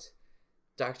that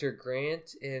Dr.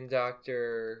 Grant and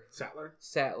Dr.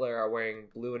 Sattler are wearing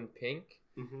blue and pink.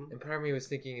 And part of me was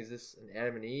thinking, is this an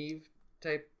Adam and Eve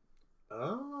type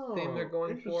theme they're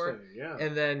going for? Yeah.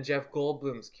 And then Jeff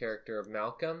Goldblum's character of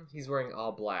Malcolm, he's wearing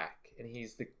all black, and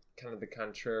he's the kind of the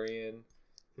contrarian,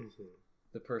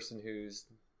 the person who's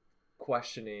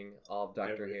questioning all of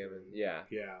Dr. Hammond. Yeah.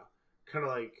 Kind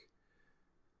of like,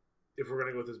 if we're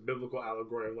gonna go with this biblical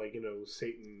allegory of like,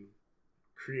 Satan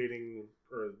creating,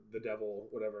 or the devil,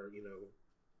 whatever,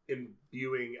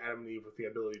 imbuing Adam and Eve with the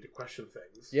ability to question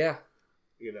things. Yeah.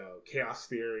 Chaos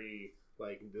theory,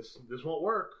 like this won't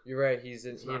work. You're right. He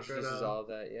introduces all of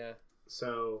that. Yeah.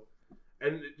 So,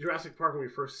 and Jurassic Park, when we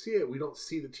first see it, we don't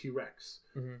see the T-Rex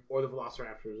or the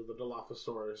Velociraptors or the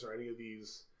Dilophosaurus or any of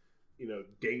these,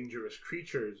 dangerous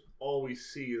creatures. All we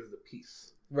see is the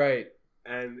peace. Right.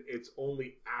 And it's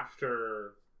only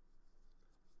after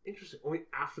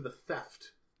the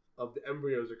theft of the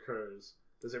embryos occurs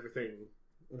does everything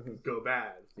go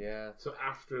bad. Yeah. So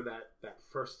after that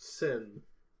first sin.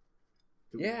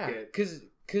 Because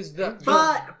hold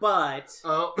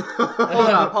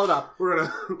up. We're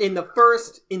gonna in the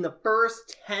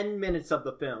first 10 minutes of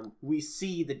the film, we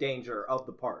see the danger of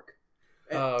the park.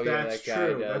 Oh yeah, that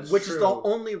guy does. Which is the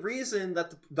only reason that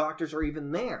the doctors are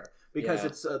even there, because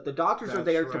it's the doctors are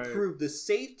there to prove the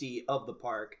safety of the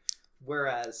park,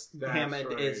 whereas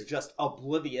Hammond is just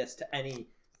oblivious to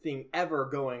anything ever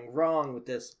going wrong with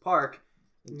this park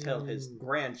until his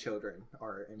grandchildren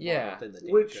are involved in the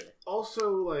danger. Which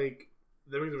also, like,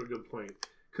 that brings up a good point,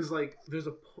 because like there's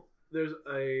a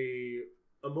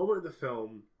moment in the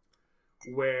film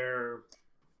where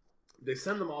they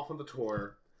send them off on the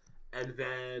tour. And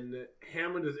then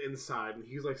Hammond is inside, and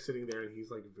he's like sitting there, and he's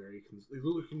like he's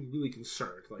looking really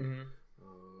concerned. Like,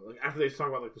 like after they talk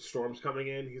about like the storms coming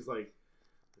in, he's like,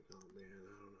 oh man,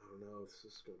 I don't know if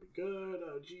this is going to be good.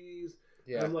 Oh, geez.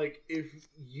 Yeah. And, like, if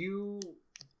you,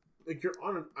 like, you're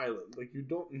on an island, like, you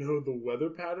don't know the weather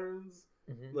patterns.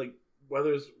 Mm-hmm. Like,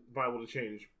 weather's liable to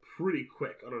change pretty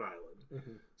quick on an island.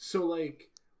 Mm-hmm. So, like,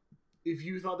 if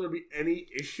you thought there'd be any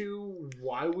issue,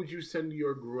 why would you send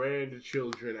your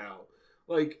grandchildren out?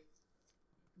 Like,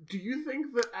 do you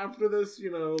think that after this,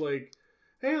 you know, like,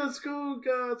 hey, let's go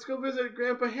visit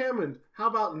Grandpa Hammond? How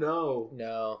about no?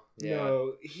 No. Yeah.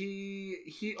 No,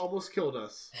 he almost killed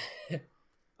us.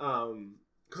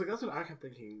 Because like that's what I kept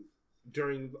thinking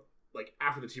during, like,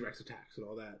 after the T-Rex attacks and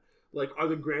all that. Like, are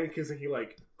the grandkids thinking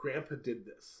like, Grandpa did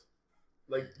this?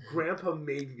 Like, Grandpa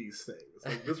made these things.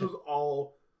 Like, this was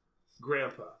all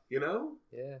Grandpa, you know?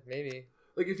 Yeah, maybe.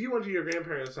 Like, if you went to your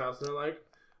grandparents' house and they're like,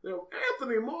 you know,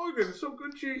 Anthony Morgan, so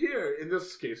good you're here. In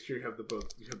this case, you have the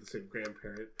same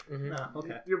grandparent. Mm-hmm.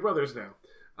 Okay. Your brothers now.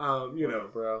 You know,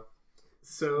 bro.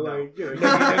 So No. like, you know,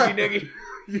 Noogie.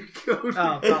 you go to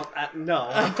Oh, well, no.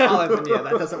 Yeah,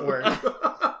 that doesn't work.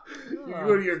 You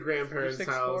go to your grandparents' You're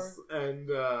 6'4". house and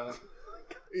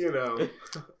you know,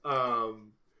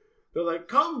 they're like,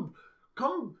 come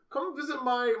visit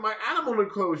my animal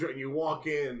enclosure, and you walk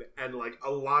in and like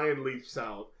a lion leaps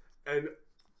out and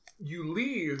you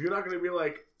leave. You're not going to be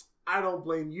like, I don't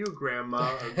blame you,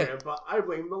 Grandma or Grandpa, I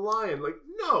blame the lion. Like,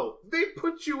 no, they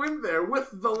put you in there with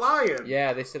the lion.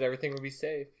 Yeah, they said everything would be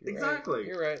safe. You're Exactly. Right.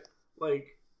 You're right.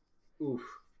 Like, oof.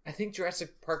 I think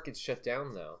Jurassic Park gets shut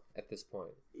down though at this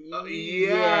point.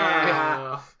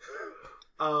 Yeah.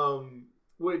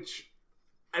 Which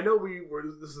I know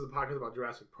this is a podcast about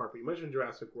Jurassic Park, but you mentioned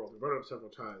Jurassic World. We brought it up several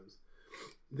times.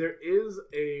 There is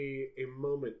a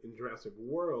moment in Jurassic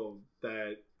World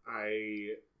that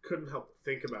I couldn't help but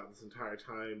think about this entire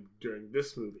time during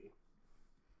this movie,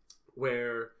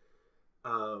 where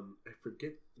I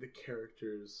forget the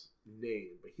character's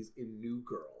name, but he's in New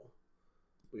Girl.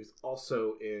 He's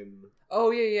also in.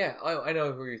 Oh yeah. Oh, I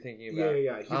know who you're thinking about.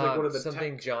 Yeah. He's like one of the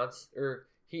something tech... Johnson, or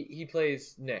he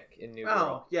plays Nick in New Oh,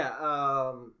 Girl. yeah.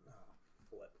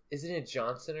 Flip. Isn't it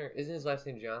Johnson, or isn't his last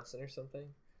name Johnson or something?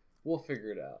 We'll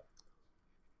figure it out.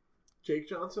 Jake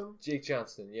Johnson. Jake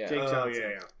Johnson. Yeah. Jake Johnson.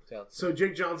 Yeah. Johnson. So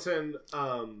Jake Johnson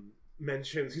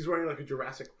mentions he's wearing like a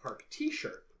Jurassic Park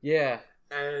T-shirt, Yeah.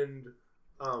 and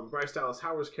Bryce Dallas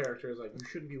Howard's character is like, "You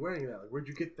shouldn't be wearing that. Like, where'd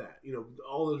you get that? You know,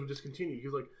 all those were discontinued."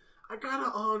 He's like, "I got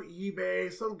it on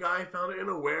eBay. Some guy found it in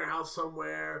a warehouse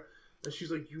somewhere." And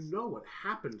she's like, "You know what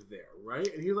happened there, right?"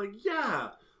 And he's like,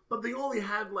 "Yeah, but they only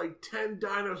had like 10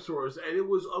 dinosaurs, and it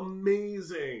was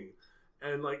amazing.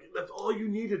 And like that's all you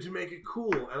needed to make it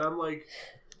cool." And I'm like,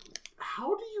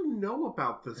 how do you know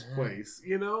about this place?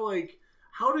 You know, like,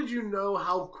 how did you know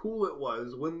how cool it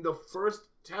was when the first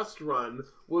test run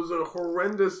was a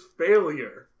horrendous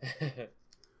failure?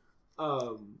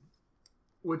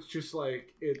 Which just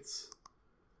like it's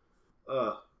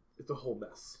a whole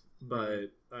mess.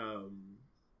 But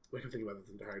like I'm thinking about this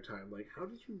entire time, like, how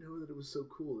did you know that it was so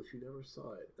cool if you never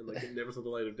saw it and like it never saw the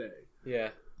light of day? Yeah.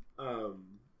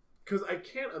 Because I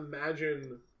can't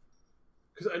imagine.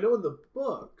 Because I know in the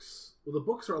books, well, the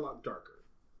books are a lot darker.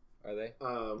 Are they?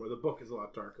 Or the book is a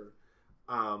lot darker.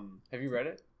 Have you read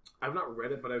it? I've not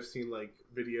read it, but I've seen like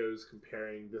videos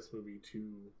comparing this movie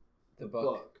to The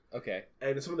book. Okay.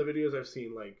 And in some of the videos I've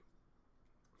seen, like,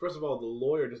 first of all, the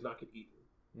lawyer does not get eaten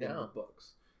in the No.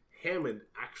 books. Hammond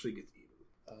actually gets eaten.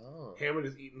 Oh. Hammond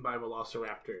is eaten by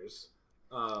velociraptors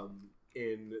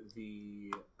in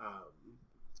the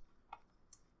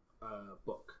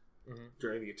book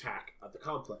during the attack at the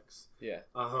complex. Yeah.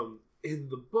 In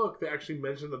the book, they actually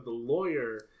mention that the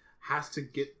lawyer has to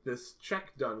get this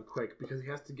check done quick because he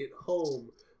has to get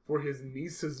home for his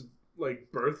niece's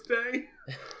like birthday.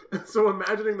 So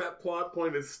imagining that plot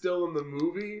point is still in the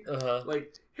movie,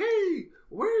 like, hey,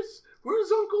 where's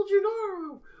Uncle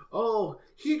Gennaro? Oh,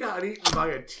 he got eaten by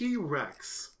a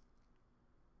T-Rex.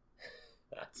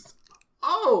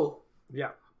 Oh,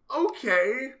 Yeah.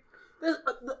 okay.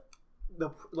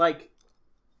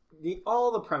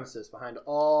 All the premises behind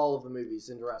all of the movies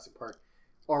in Jurassic Park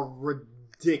are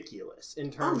ridiculous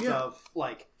in terms of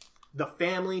like the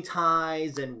family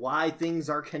ties and why things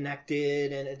are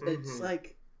connected, and it's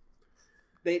like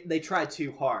they try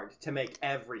too hard to make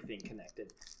everything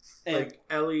connected. And Like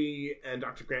Ellie and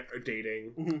Dr. Grant are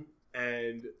dating,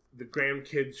 and the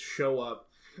grandkids show up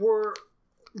for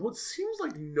what seems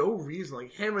like no reason.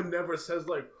 Like Hammond never says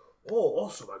like, "Oh,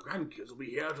 also my grandkids will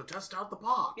be here to test out the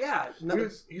park." yeah,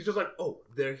 He's just like, "Oh,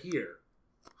 they're here."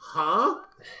 Huh?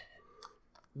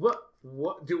 What?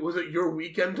 Was it your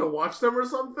weekend to watch them or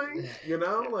something? You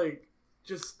know, like,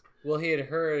 just... Well, he had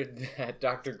heard that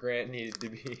Dr. Grant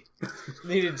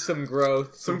needed some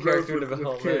growth, some growth character with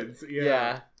development. kids,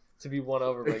 yeah. to be won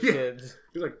over by Yeah. kids.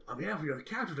 He's like, on behalf of your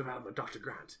character development, Dr.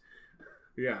 Grant.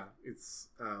 Yeah, it's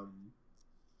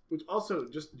which also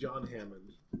just John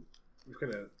Hammond. We're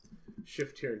gonna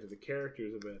shift here into the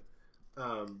characters a bit.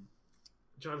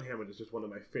 John Hammond is just one of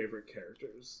my favorite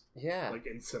characters. Yeah. Like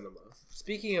in cinema.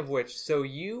 Speaking of which, so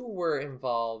you were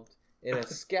involved in a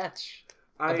sketch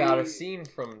about a scene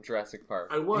from Jurassic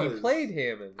Park. I was. You played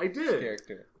Hammond. I did.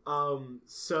 Character.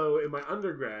 So in my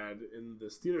undergrad, in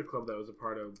this theater club that I was a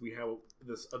part of, we had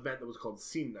this event that was called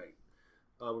Scene Night.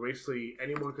 Basically,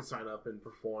 anyone could sign up and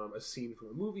perform a scene from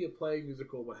a movie, a play,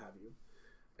 musical, what have you.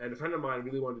 And a friend of mine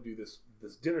really wanted to do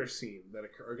this dinner scene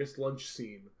or I guess lunch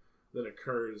scene that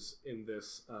occurs in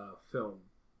this film,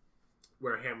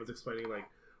 where Hammond's explaining like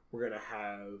we're gonna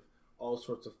have all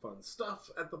sorts of fun stuff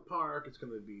at the park. It's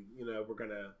gonna be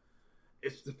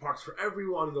it's the park's for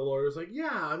everyone. And the lawyer's like,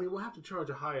 yeah, I mean, we'll have to charge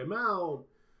a high amount.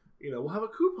 We'll have a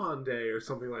coupon day or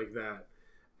something like that.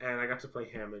 And I got to play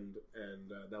Hammond, and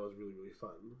that was really, really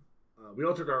fun. We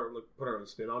all put our own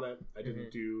spin on it. I didn't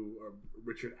do a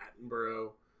Richard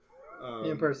Attenborough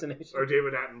impersonation or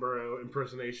David Attenborough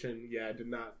impersonation. Yeah, I did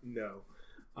not know.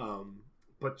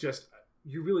 But just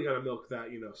you really got to milk that.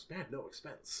 Spad no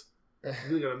expense. You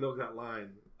really got to milk that line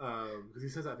because he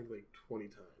says that, I think like 20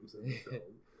 times in the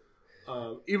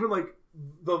film. Even like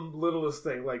the littlest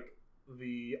thing, like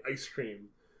the ice cream.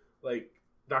 Like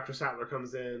Dr. Sattler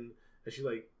comes in and she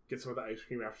like gets some of the ice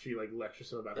cream after she like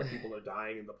lectures him about how people are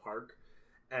dying in the park,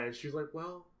 and she's like,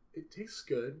 "Well, it tastes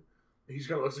good." And he's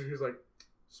kind of looks at her. He's like,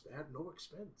 "Spad no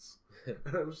expense,"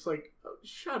 and I'm just like, oh,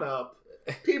 "Shut up!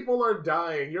 People are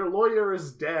dying. Your lawyer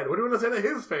is dead. What do you want to say to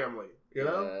his family?"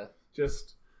 Yeah.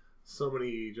 Just so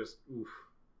many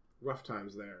rough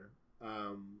times there.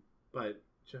 But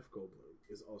Jeff Goldblum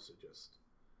is also just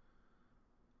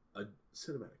a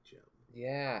cinematic gem.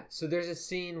 Yeah. So there's a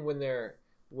scene when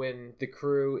the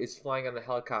crew is flying on the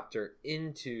helicopter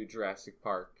into Jurassic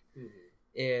Park,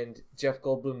 and Jeff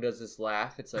Goldblum does this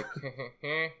laugh. It's like,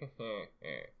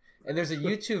 and there's a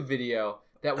YouTube video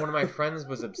that one of my friends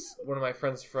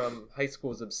from high school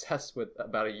was obsessed with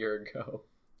about a year ago,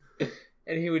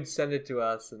 and he would send it to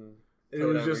us, and it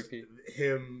was just repeat.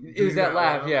 Him. It was that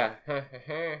laugh, yeah,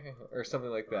 or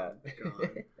something like that. Oh,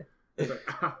 God. It's like,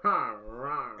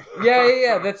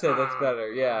 yeah. That's it. That's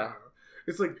better. Yeah.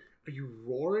 It's like, are you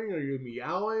roaring? Are you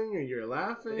meowing? Are you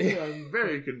laughing? I'm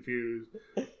very confused.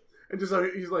 And just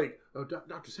like he's like, "Oh,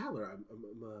 Dr. Sattler,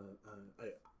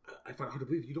 I find it hard to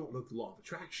believe you don't know the law of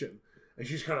attraction." And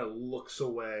she just kind of looks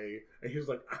away, and he's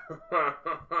like, yeah,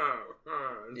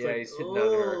 like, he's hitting on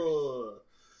her.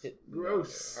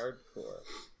 Gross. Hardcore.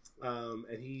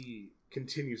 And he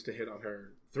continues to hit on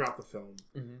her throughout the film.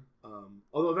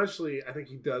 Although eventually, I think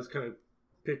he does kind of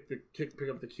pick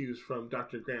up the cues from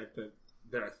Dr. Grant that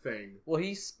they're a thing. Well,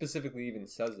 he specifically even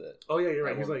says it. Oh yeah, you're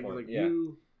right. He's like, yeah.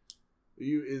 you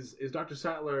is Dr.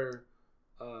 Sattler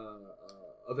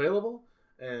available?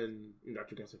 And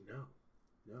Dr. Grant's like, no.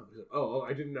 He's like, oh,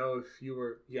 I didn't know if you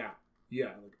were. Yeah.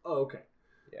 Like, oh, okay.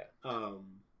 Yeah.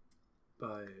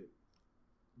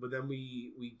 But then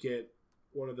we get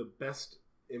one of the best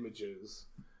images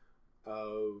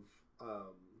of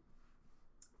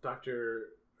Dr.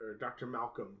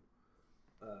 Malcolm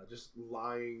just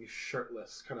lying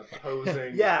shirtless, kind of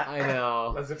posing. Yeah, I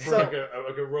know. As if for like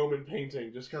a Roman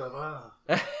painting, just kind of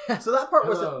So that part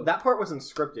wasn't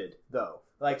scripted though.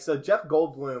 Like, so Jeff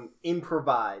Goldblum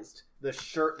improvised the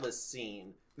shirtless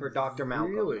scene for Dr.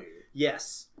 Malcolm. Really?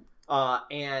 Yes.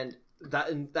 And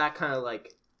that kind of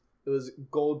like, it was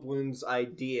Goldblum's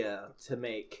idea to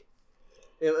make.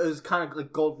 It was kind of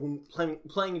like Goldblum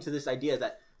playing into this idea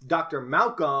that Dr.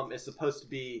 Malcolm is supposed to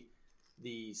be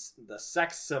the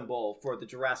sex symbol for the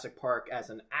Jurassic Park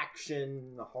as an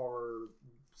action horror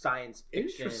science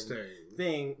fiction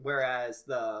thing, whereas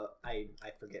I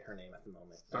forget her name at the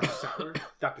moment. Dr. Sattler?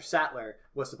 Dr. Sattler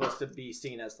was supposed to be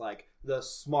seen as like the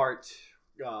smart,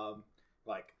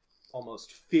 like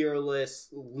almost fearless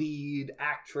lead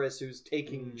actress who's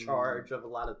taking charge of a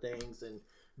lot of things and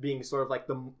being sort of like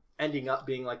ending up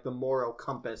being like the moral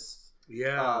compass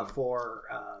for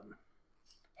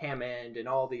Hammond and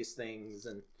all these things.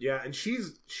 And and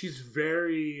she's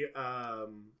very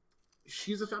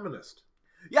she's a feminist.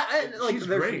 Yeah, and like she's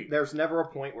great. There's never a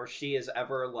point where she is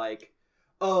ever like,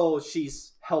 oh,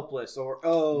 she's helpless, or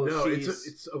oh, no, she's...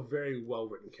 it's a very well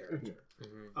written character.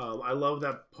 I love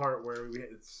that part where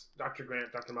it's Dr.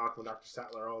 Grant, Dr. Malcolm, and Dr.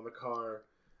 Sattler all in the car,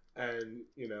 and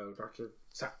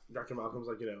Dr. Malcolm's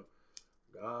like,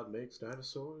 God makes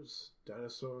dinosaurs,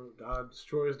 God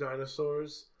destroys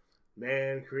dinosaurs,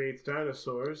 man creates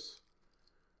dinosaurs,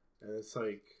 and it's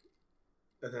like,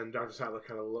 and then Dr. Sattler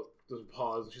kind of does a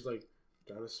pause, and she's like,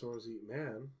 dinosaurs eat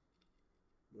man,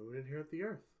 then we didn't inherit the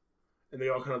Earth. And they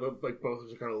all kind of look, like, both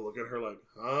just kind of look at her like,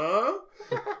 huh?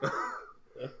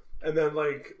 And then,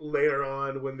 like, later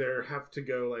on, when they have to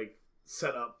go, like,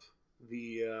 set up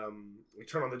the,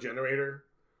 turn on the generator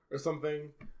or something,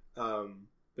 they're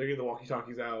getting the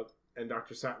walkie-talkies out, and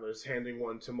Dr. Sattler's handing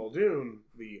one to Muldoon,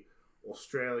 the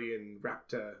Australian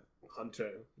raptor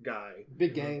hunter guy.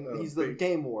 Big game. He's the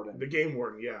game warden. The game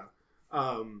warden, yeah.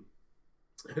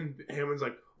 And Hammond's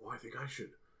like, "Oh, I think I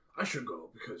should go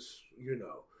because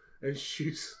And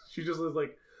she just is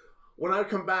like, "When I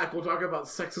come back, we'll talk about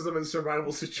sexism in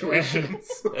survival situations."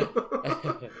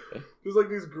 There's like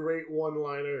these great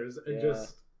one-liners and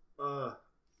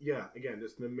again,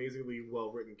 just an amazingly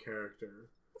well-written character.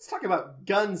 Let's talk about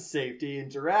gun safety in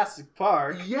Jurassic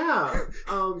Park. Yeah,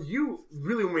 you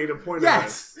really made a point.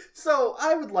 Yes. So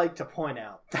I would like to point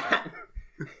out that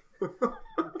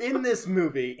in this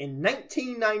movie, in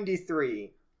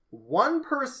 1993, one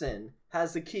person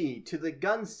has the key to the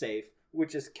gun safe,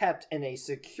 which is kept in a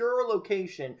secure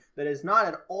location that is not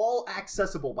at all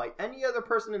accessible by any other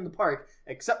person in the park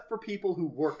except for people who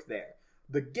work there.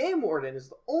 The game warden is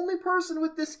the only person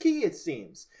with this key, it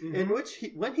seems, in which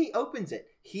when he opens it,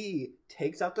 he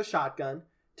takes out the shotgun,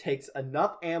 takes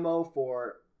enough ammo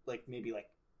for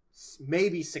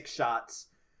maybe 6 shots,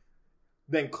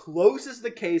 then closes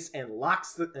the case and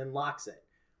locks it.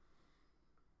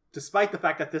 Despite the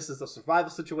fact that this is a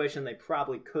survival situation, they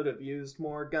probably could have used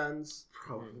more guns.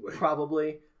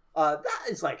 Probably. That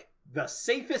is like the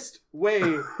safest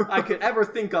way I could ever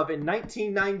think of in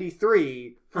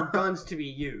 1993 for guns to be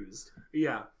used.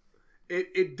 Yeah.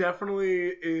 It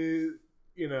definitely is,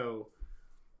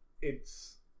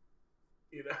 it's,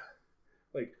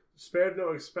 like, spared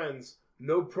no expense,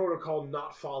 no protocol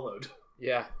not followed.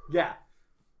 Yeah. Yeah.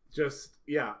 Just,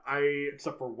 yeah,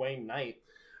 Except for Wayne Knight.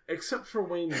 Except for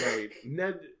Wayne Knight,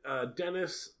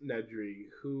 Dennis Nedry,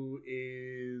 who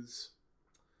is...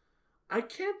 I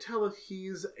can't tell if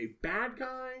he's a bad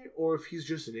guy or if he's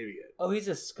just an idiot. Oh, he's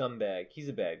a scumbag. He's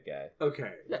a bad guy.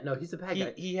 Okay. Yeah, no, he's a bad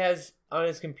guy. He has on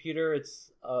his computer.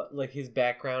 It's like his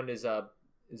background is a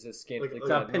skin. It's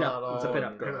a pinup. It's a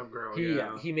pinup girl. Pinup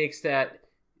girl. He makes that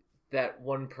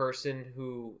one person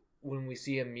who, when we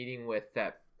see him meeting with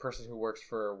that person who works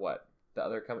for the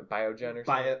other company, Biogen or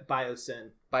something.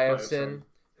 Biosyn,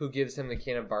 who gives him the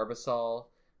can of Barbasol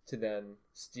to then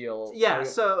steal. Yeah.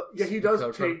 He does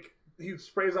take. He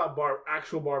sprays out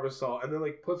actual Barbasol and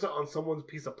then puts it on someone's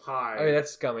piece of pie. Oh, yeah,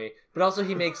 that's scummy. But also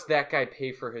he makes that guy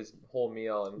pay for his whole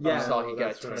meal, and that's all he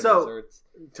got. Right. Desserts.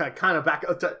 To kind of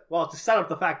to set up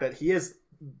the fact that he is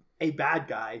a bad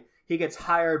guy, he gets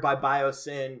hired by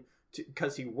Biosyn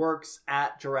because he works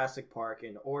at Jurassic Park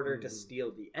in order to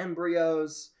steal the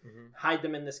embryos, hide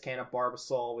them in this can of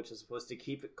Barbasol, which is supposed to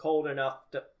keep it cold enough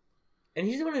to... And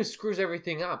he's the one who screws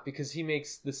everything up because he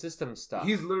makes the system stop.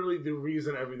 He's literally the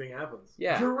reason everything happens.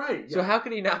 Yeah. You're right. Yeah. So how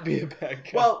could he not be a bad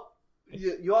guy? Well,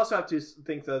 you also have to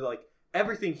think that,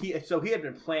 everything he had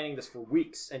been planning this for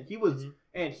weeks, and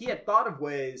he had thought of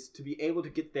ways to be able to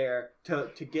get there, to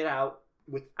get out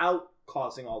without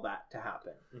causing all that to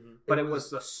happen. But it was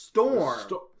the storm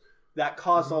that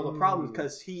caused all the problems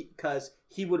because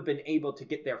he would have been able to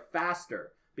get there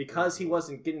faster. Because he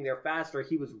wasn't getting there faster,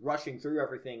 he was rushing through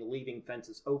everything, leaving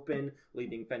fences open,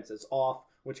 leaving fences off,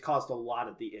 which caused a lot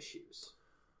of the issues.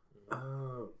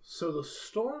 Oh, so the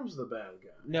Storm's the bad guy.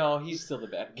 No, he's still the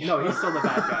bad guy. No, he's still the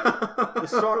bad guy.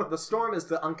 The storm is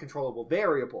the uncontrollable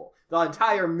variable. The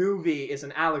entire movie is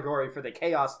an allegory for the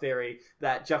chaos theory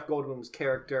that Jeff Goldblum's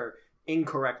character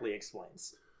incorrectly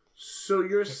explains. So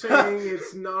you're saying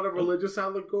it's not a religious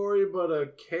allegory, but a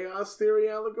chaos theory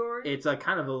allegory? It's a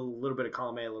kind of a little bit of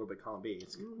column A, a little bit of column B.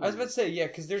 I was about to say, yeah,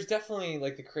 because there's definitely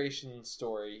the creation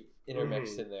story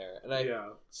intermixed in there, and I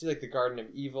see the Garden of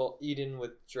Eden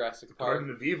with Jurassic Park.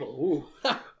 Garden of Evil, ooh.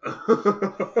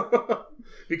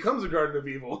 Becomes a Garden of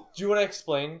Evil. Do you want to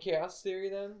explain chaos theory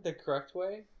then, the correct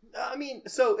way? I mean,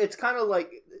 so it's kind of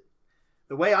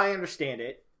the way I understand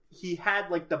it. He had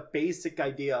the basic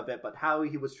idea of it, but how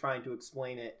he was trying to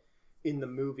explain it in the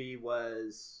movie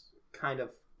was kind of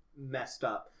messed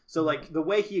up. So the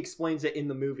way he explains it in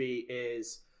the movie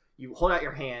is you hold out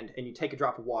your hand and you take a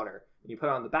drop of water and you put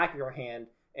it on the back of your hand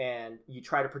and you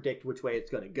try to predict which way it's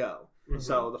going to go.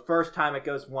 So the first time it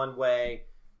goes one way,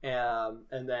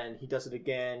 and then he does it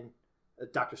again.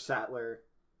 Dr. Sattler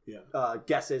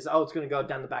guesses, it's going to go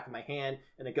down the back of my hand,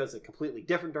 and it goes a completely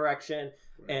different direction.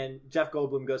 Right. And Jeff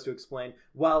Goldblum goes to explain,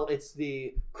 well, it's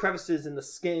the crevices in the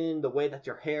skin, the way that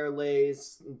your hair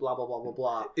lays, blah, blah, blah, blah,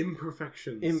 blah.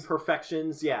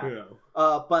 Imperfections, yeah.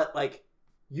 But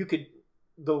you could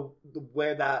the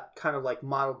where that kind of like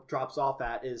model drops off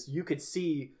at is you can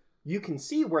see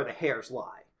where the hairs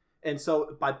lie, and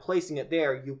so by placing it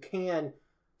there, you can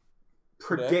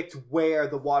predict where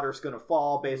the water's going to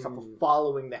fall based off of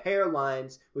following the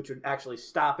hairlines, which would actually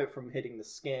stop it from hitting the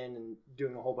skin and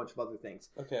doing a whole bunch of other things.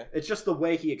 Okay. It's just the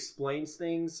way he explains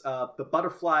things. The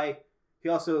butterfly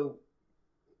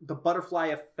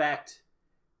effect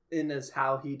in as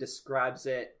how he describes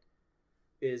it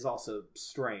is also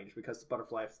strange because the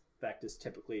butterfly effect is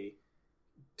typically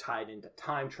tied into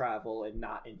time travel and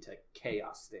not into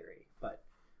chaos theory. But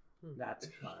that's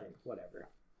fine. Whatever.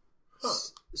 Huh.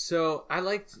 So I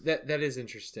liked that. That is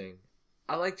interesting.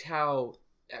 I liked how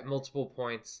at multiple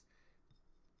points,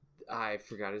 I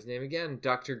forgot his name again,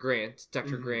 Dr. Grant.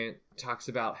 Doctor Grant talks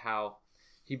about how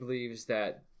he believes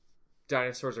that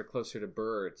dinosaurs are closer to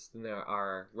birds than there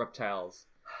are reptiles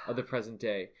of the present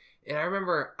day. And I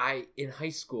remember in high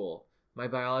school, my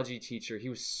biology teacher, he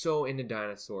was so into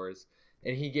dinosaurs,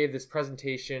 and he gave this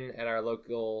presentation at our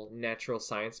local natural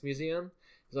science museum.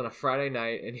 It was on a Friday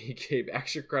night, and he gave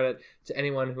extra credit to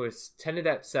anyone who attended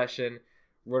that session,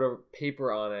 wrote a paper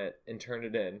on it, and turned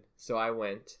it in. So I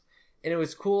went, and it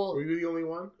was cool. Were you the only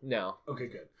one? No. Okay,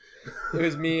 good. It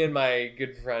was me and my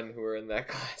good friend who were in that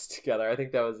class together. I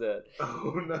think that was it.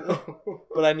 Oh, no.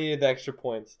 But I needed the extra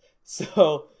points.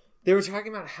 So they were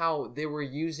talking about how they were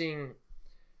using,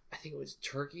 I think it was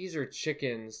turkeys or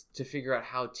chickens, to figure out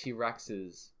how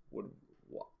Tyrannosaurus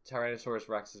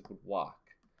Rexes would walk.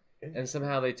 And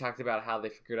somehow they talked about how they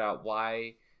figured out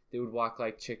why they would walk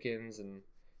like chickens, and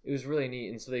it was really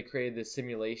neat. And so they created this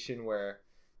simulation where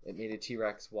it made a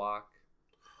T-Rex walk.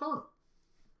 Huh.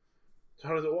 So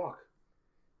how does it walk?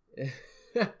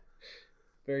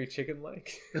 Very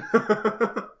chicken-like.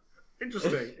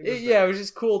 Interesting. Yeah, it was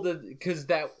just cool because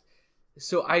that.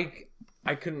 So I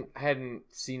hadn't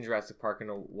seen Jurassic Park in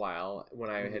a while when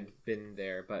I had been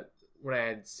there, but when I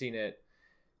had seen it,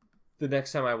 the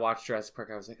next time I watched Jurassic Park,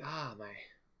 I was like,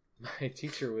 my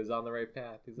teacher was on the right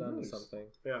path. He's onto something.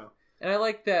 Yeah. And I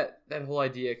like that whole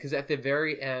idea, because at the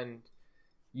very end,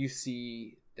 you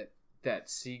see that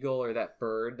seagull or that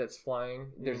bird that's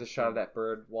flying. There's a shot of that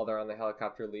bird while they're on the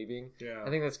helicopter leaving. Yeah. I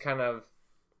think that's kind of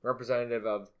representative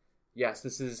of, yes,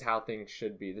 this is how things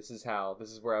should be. This is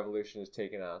where evolution has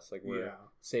taken us. Like, we're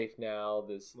safe now.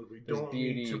 There's don't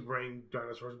beauty. Need to bring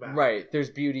dinosaurs back. Right.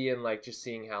 There's beauty in like just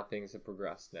seeing how things have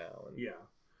progressed now. And... Yeah.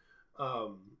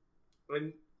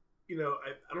 And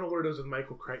I don't know what it is with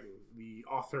Michael Crichton, the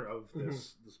author of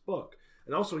this book,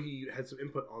 and also he had some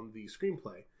input on the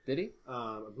screenplay. Did he?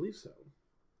 I believe so.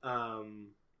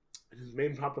 His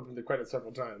name popped up in the credits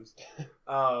several times.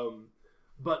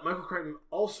 But Michael Crichton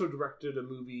also directed a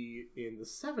movie in the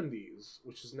 70s,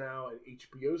 which is now an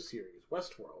HBO series,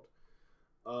 Westworld,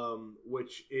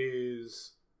 which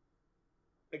is,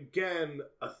 again,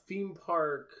 a theme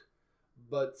park,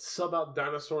 but sub out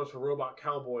dinosaurs for robot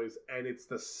cowboys, and it's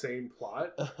the same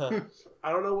plot.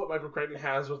 I don't know what Michael Crichton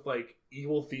has with, like,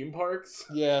 evil theme parks.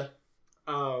 Yeah.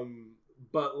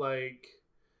 But, like,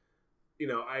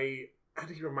 I had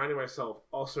to keep reminding myself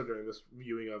also during this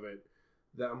viewing of it,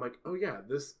 that I'm like, oh yeah,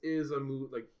 this is a movie,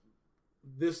 like,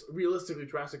 this, realistically,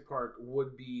 Jurassic Park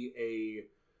would be a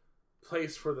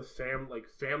place for the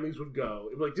families would go.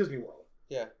 It would be like Disney World.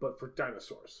 Yeah. But for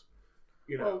dinosaurs.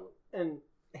 Well, and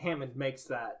Hammond makes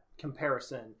that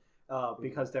comparison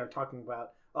because they're talking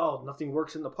about, nothing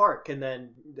works in the park. And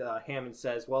then Hammond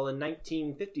says, well, in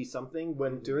 1950-something,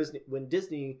 when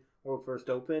Disney World first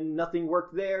opened, nothing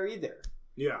worked there either.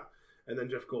 Yeah. And then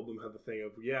Jeff Goldblum had the thing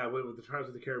of, when the Pirates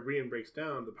of the Caribbean breaks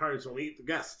down, the pirates only eat the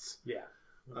guests. Yeah.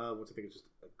 Which I think is just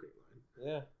a great line.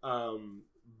 Yeah.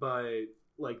 But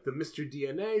like the Mr.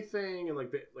 DNA thing and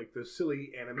like the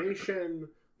silly animation,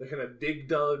 the kind of Dig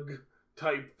Dug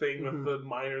type thing with the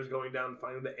miners going down and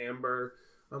finding the amber.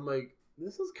 I'm like,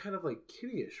 this is kind of like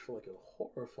kiddie-ish for like a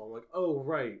horror film. Like, oh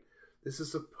right, this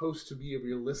is supposed to be a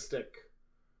realistic,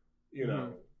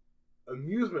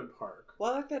 amusement park.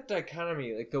 Well, I like that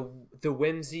dichotomy, like the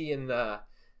whimsy and the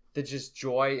just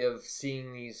joy of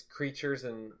seeing these creatures,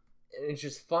 and it's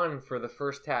just fun for the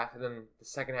first half, and then the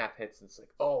second half hits, and it's like,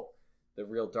 oh, the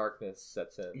real darkness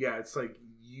sets in. Yeah, it's like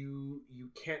you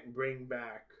can't bring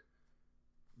back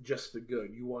just the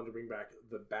good. You want to bring back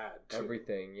the bad too.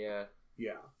 Everything, yeah.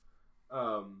 Yeah.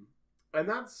 And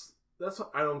that's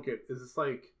what I don't get, is it's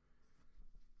like,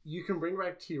 you can bring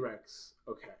back T-Rex,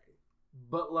 okay.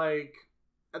 But like,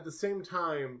 at the same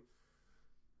time,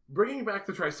 bringing back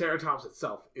the Triceratops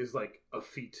itself is like a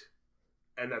feat.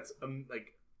 And that's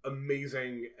like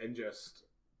amazing and just,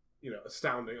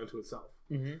 astounding unto itself.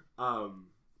 Mm-hmm.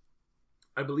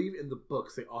 I believe in the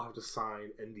books they all have to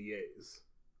sign NDAs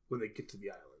when they get to the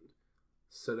island,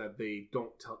 so that they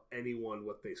don't tell anyone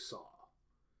what they saw.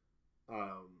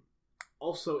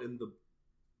 Also, in the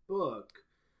book,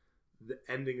 the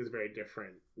ending is very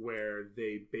different, where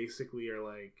they basically are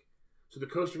like, so the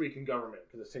Costa Rican government,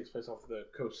 because this takes place off the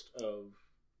coast of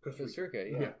Costa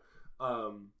Rica,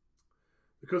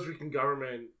 the Costa Rican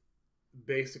government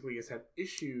basically has had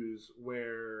issues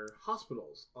where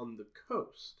hospitals on the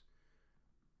coast,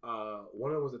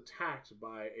 one of them was attacked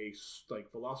by a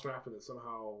velociraptor that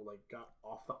somehow got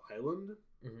off the island,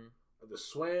 either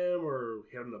swam or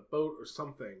hit on a boat or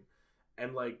something,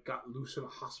 and got loose in a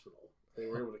hospital. They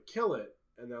were able to kill it,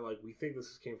 and they're like, we think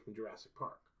this came from Jurassic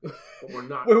Park, but we're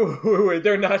not. Wait,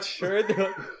 they're not sure.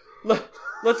 They're like,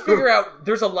 let's figure out.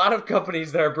 There's a lot of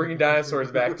companies that are bringing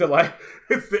dinosaurs back to life.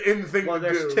 It's the in thing. Well,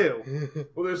 there's two.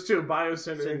 Well, there's two,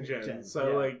 Biosyn and InGen. Gen, So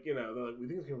they're like, we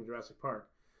think it came from Jurassic Park.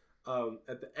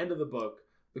 At the end of the book,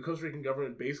 the Costa Rican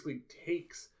government basically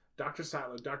takes Dr.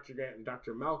 Sattler, Dr. Grant, and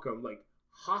Dr. Malcolm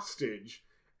hostage,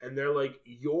 and they're like,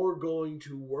 you're going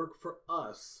to work for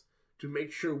us to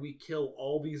make sure we kill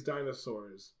all these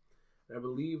dinosaurs. And I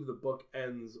believe the book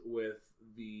ends with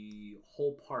the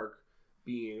whole park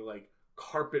being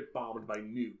carpet bombed by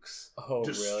nukes,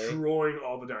 destroying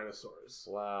all the dinosaurs.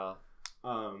 Wow.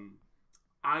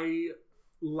 I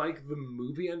like the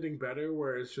movie ending better,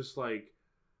 where it's just we're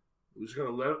just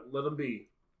gonna let them be.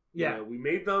 Yeah, we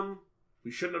made them.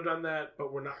 We shouldn't have done that,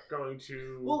 but we're not going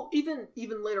to. Well, even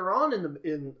later on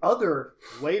in other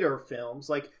later films,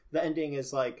 the ending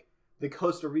is the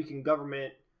Costa Rican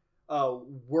government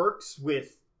works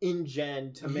with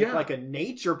InGen to make a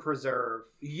nature preserve.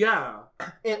 Yeah,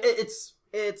 and it's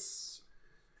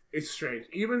strange.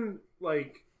 Even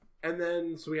and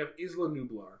then so we have Isla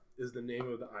Nublar is the name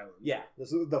of the island. Yeah,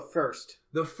 this is the first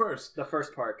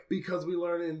park, because we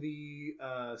learn in the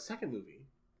second movie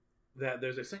that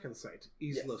there's a second site,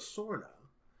 Isla Sorna,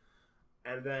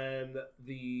 and then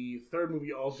the third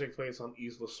movie also takes place on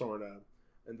Isla Sorna,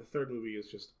 and the third movie is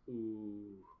just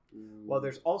ooh. Well,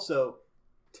 there's also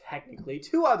technically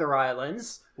two other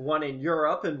islands, one in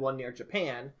Europe and one near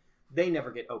Japan. They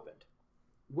never get opened.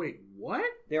 Wait, what?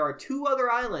 There are two other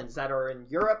islands that are in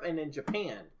Europe and in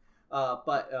Japan,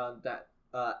 but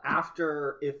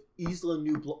after, if Isla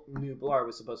Nublar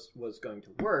was going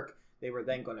to work, they were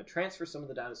then going to transfer some of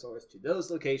the dinosaurs to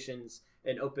those locations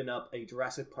and open up a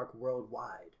Jurassic Park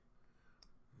worldwide.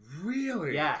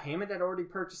 Really? Yeah, Hammond had already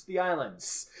purchased the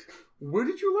islands. Where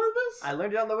did you learn this? I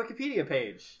learned it on the Wikipedia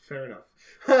page. Fair enough.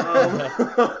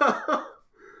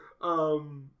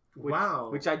 Wow.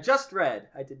 Which I just read.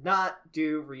 I did not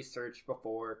do research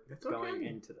before going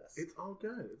into this. It's all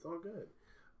good. It's all good.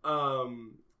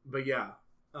 But yeah.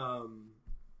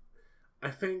 I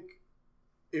think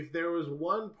if there was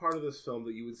one part of this film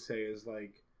that you would say is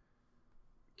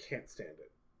can't stand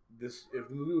it. If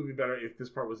the movie would be better if this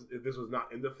was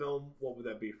not in the film, what would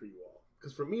that be for you all?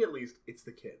 Because for me at least, it's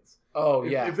the kids. Oh,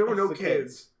 If there were no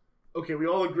kids, okay, we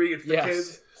all agree it's the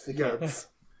kids. It's the kids.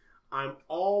 I'm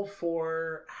all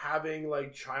for having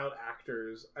child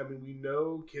actors. I mean, we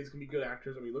know kids can be good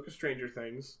actors. I mean, look at Stranger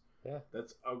Things. Yeah.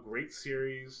 That's a great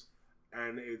series,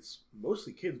 and it's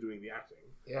mostly kids doing the acting.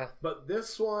 Yeah. But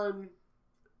this one,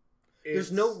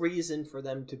 there's no reason for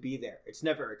them to be there. It's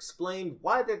never explained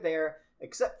why they're there,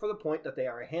 except for the point that they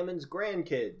are Hammond's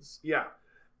grandkids. Yeah.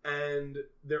 And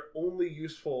they're only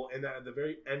useful in that at the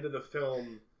very end of the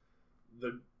film,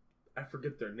 I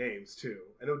forget their names too.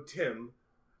 I know Tim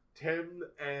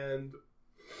and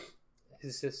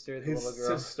his sister, the little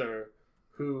girl. His sister,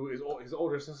 who is his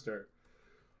older sister.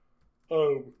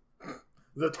 The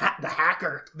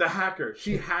hacker. The hacker.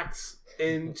 She hacks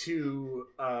into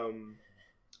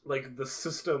the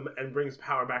system and brings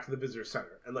power back to the visitor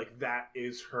center, and that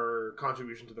is her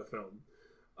contribution to the film.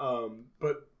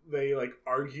 But they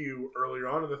argue earlier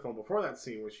on in the film before that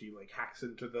scene where she hacks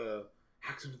into the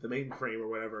mainframe or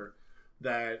whatever,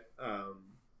 that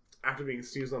after being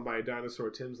sneezed on by a dinosaur,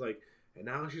 Tim's and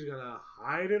now she's gonna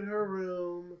hide in her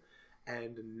room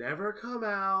and never come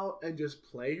out and just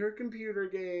play her computer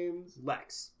games.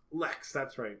 Lex,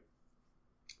 that's right.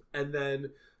 And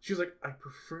then she's like, I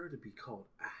prefer to be called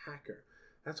a hacker.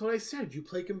 That's what I said. You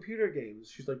play computer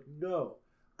games. She's like, no,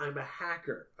 I'm a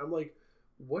hacker. I'm like,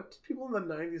 what did people in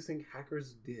the 90s think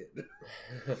hackers did?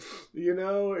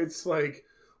 It's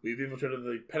we've infiltrated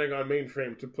the Pentagon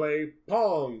mainframe to play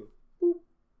Pong. Boop,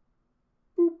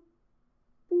 boop,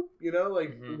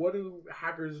 boop. What do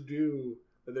hackers do?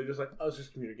 And they're just oh, it's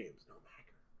just computer games. No, I'm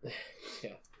a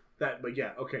hacker. Yeah. But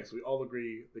yeah, okay, so we all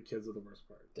agree the kids are the worst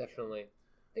part. Definitely.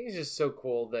 I think it's just so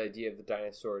cool, the idea of the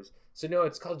dinosaurs. So no,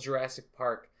 it's called Jurassic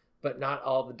Park, but not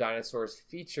all the dinosaurs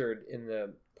featured in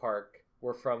the park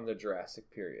were from the Jurassic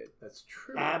period. That's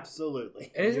true.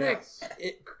 Absolutely. And Yes.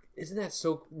 isn't that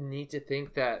so neat to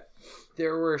think that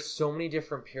there were so many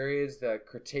different periods? The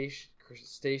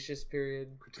Cretaceous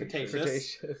period,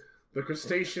 Cretaceous. The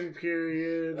crustacean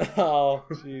period. Oh,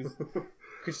 jeez.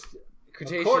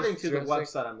 Cretaceous. According to the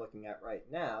Jurassic. website I'm looking at right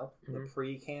now, the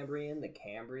Precambrian, the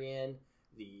Cambrian,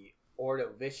 the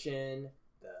Ordovician,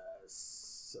 the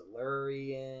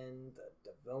Silurian, the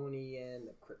Devonian,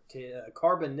 the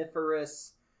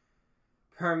Carboniferous,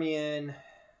 Permian.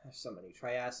 There's so many.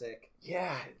 Triassic,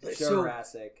 Yeah.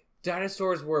 Jurassic. So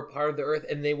dinosaurs were a part of the Earth,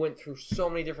 and they went through so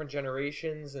many different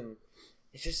generations, and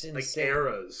it's just Like insane.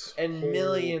 eras. And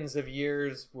millions of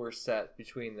years were set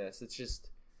between this. It's just.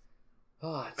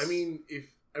 Oh, I mean,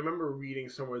 if I remember reading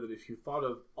somewhere that if you thought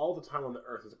of all the time on the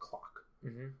Earth as a clock,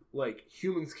 like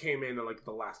humans came in at like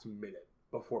the last minute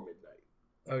before midnight.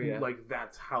 Oh yeah. Like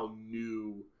that's how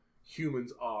new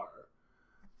humans are.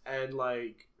 And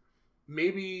like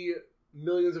maybe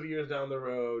millions of years down the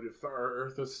road, if our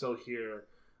Earth is still here,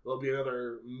 there'll be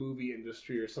another movie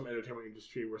industry or some entertainment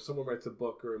industry where someone writes a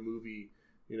book or a movie,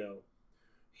 you know,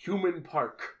 Human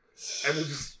Park, and there's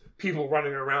just people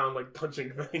running around like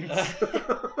punching things.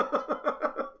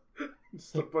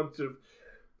 Just a bunch of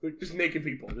like, just naked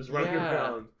people just running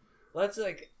around. Well, that's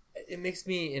like, it makes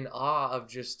me in awe of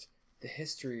just the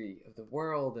history of the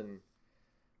world and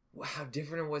how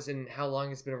different it was and how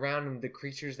long it's been around and the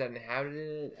creatures that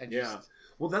inhabited it.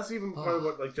 Well, that's even part of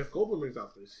what like Jeff Goldblum brings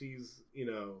out this. He's, you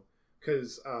know,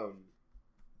 because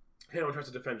Hanno tries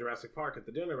to defend Jurassic Park at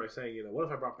the dinner by saying, you know, what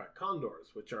if I brought back condors,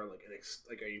 which are like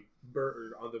a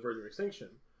bird on the verge of extinction?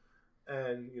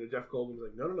 And you know, Jeff Goldblum's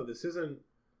like, no, this isn't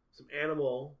some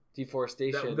animal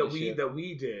Deforestation that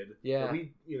we did, Yeah. that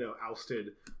we, you know,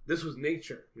 ousted. This was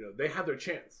nature. You know, they had their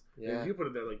chance. Yeah. And you put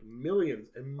it there, like millions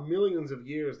and millions of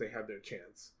years, they had their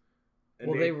chance. And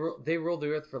Well, they ruled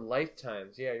the Earth for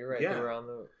lifetimes. Yeah, you're right. Yeah. They were on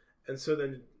the. And so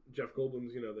then Jeff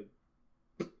Goldblum's, you know,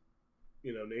 like,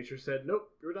 you know, nature said, nope,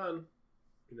 you're done.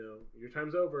 You know, your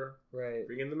time's over. Right.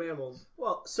 Bring in the mammals.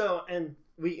 Well, so, and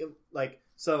we, like,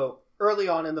 so early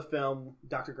on in the film,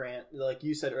 Dr. Grant, like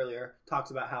you said earlier,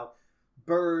 talks about how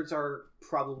birds are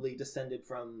probably descended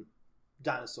from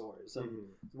dinosaurs. And,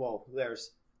 well,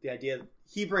 there's the idea,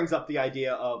 he brings up the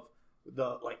idea of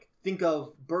the, like, think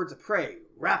of birds of prey,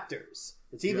 raptors.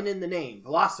 It's even in the name,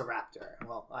 Velociraptor.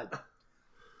 Well,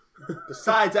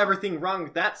 besides everything wrong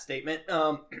with that statement,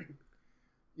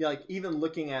 yeah, like even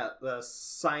looking at the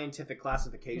scientific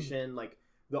classification, like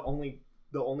the only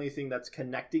thing that's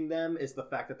connecting them is the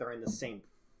fact that they're in the same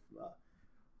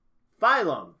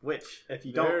phylum. Which, if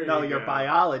you don't know your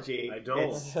biology, I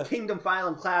don't. It's kingdom,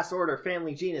 phylum, class, order,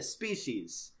 family, genus,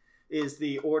 species is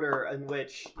the order in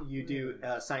which you do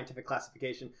scientific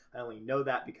classification. I only know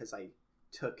that because I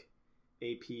took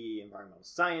AP Environmental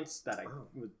Science that I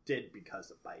did because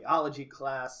of biology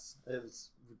class. It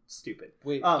was stupid.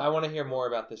 Wait, I want to hear more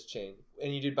about this chain.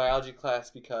 And you did biology class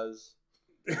because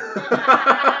because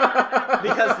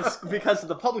of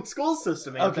the public school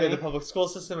system. Anthony. Okay, the public school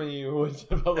system, and you went to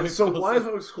the public So school why does system.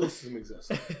 the public school system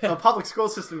exist? The public school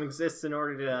system exists in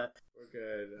order to. We're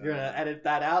good. You're gonna edit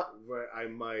that out. I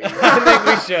might. I think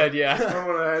we should, yeah. I'm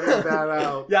gonna edit that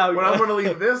out. Yeah, when I'm gonna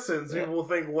leave this in, people will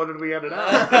think, "What did we edit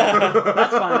out?"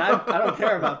 That's fine. I don't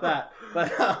care about that.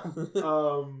 But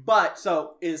but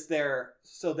so is there?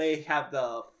 So they have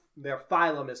their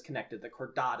phylum is connected, the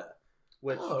Chordata,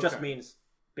 which just means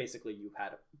basically you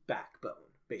had a backbone,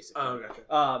 basically. Oh,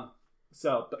 gotcha.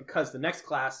 So because the next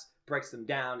class breaks them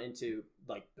down into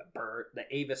like the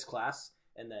Avis class,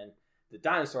 and then the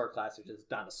dinosaur class, which is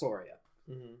Dinosauria.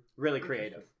 Mm-hmm. Really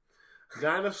creative.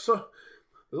 Dinosaur.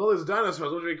 There's all these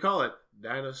dinosaurs. What do we call it?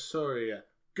 Dinosauria.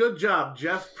 Good job,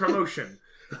 Jeff. Promotion.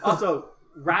 Also,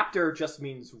 raptor just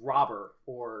means robber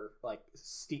or like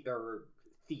or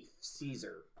thief,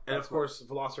 Caesar. And of course,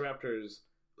 velociraptors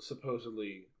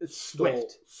supposedly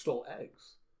Swift. stole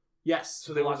eggs. Yes.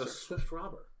 So they were the swift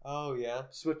robber. Oh, yeah.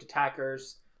 Swift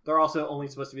attackers. They're also only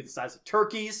supposed to be the size of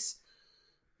turkeys.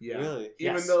 Yeah. Really?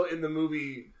 Even though in the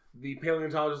movie, the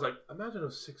paleontologist is like, imagine a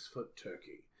 6-foot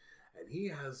turkey. And he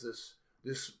has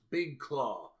this big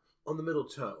claw on the middle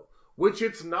toe. Which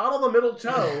it's not on the middle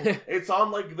toe. It's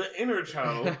on, like, the inner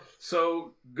toe.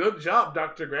 So, good job,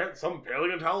 Dr. Grant. Some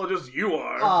paleontologist you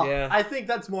are. Yeah. I think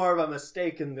that's more of a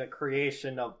mistake in the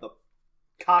creation of the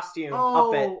costume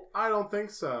puppet. I don't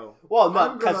think so. Well,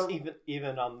 no, because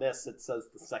even on this, it says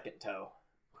the second toe.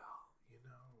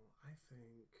 I think...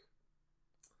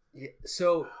 Yeah,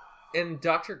 so, and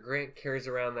Dr. Grant carries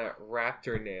around that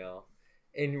raptor nail.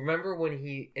 And remember when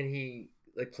he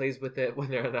like plays with it when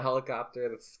they're in the helicopter?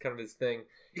 That's kind of his thing.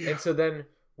 Yeah. And so then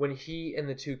when he and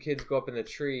the two kids go up in the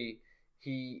tree,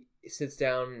 he sits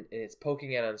down and it's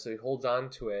poking at him, so he holds on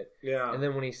to it. Yeah. And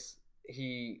then when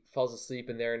he falls asleep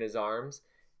and they're in his arms,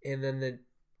 and then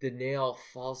the nail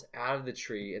falls out of the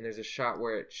tree, and there's a shot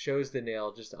where it shows the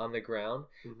nail just on the ground.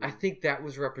 Mm-hmm. I think that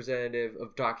was representative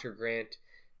of Dr. Grant,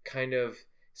 kind of.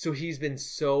 So he's been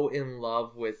so in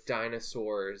love with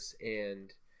dinosaurs,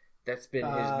 and that's been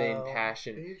his main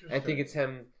passion. I think it's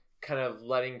him kind of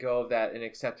letting go of that and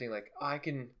accepting, like, oh, I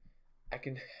can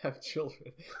have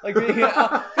children, like being open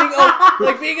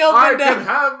I to can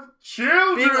have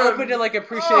children. being open to like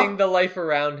appreciating the life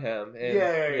around him. And,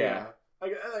 yeah. I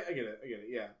get it.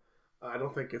 Yeah. I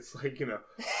don't think it's like, you know,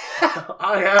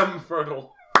 I am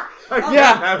fertile. I can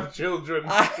have children.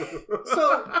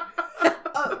 So,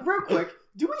 real quick,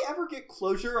 do we ever get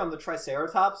closure on the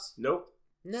Triceratops? Nope.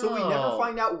 No. So we never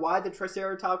find out why the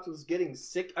Triceratops was getting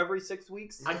sick every 6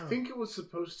 weeks? I think it was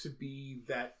supposed to be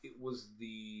that it was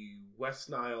the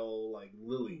West Nile, like,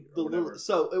 lily or whatever.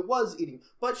 So it was eating.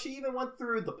 But she even went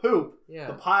through the poop. Yeah.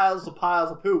 The piles of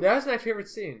poop. That was my favorite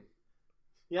scene.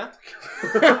 Yeah?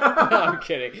 No, I'm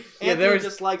kidding. Yeah, Anthony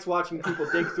just likes watching people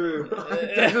dig through.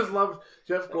 I just love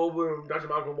Jeff Goldblum. Dr.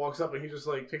 Malcolm walks up and he just,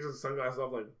 like, takes his sunglasses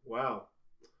off, like, wow.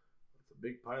 That's a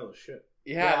big pile of shit.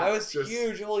 Yeah, that was just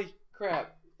huge. Holy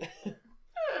crap.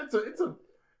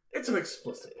 It's an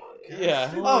explicit podcast.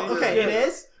 Yeah. Oh, okay, it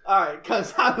is? Alright,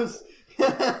 because I was...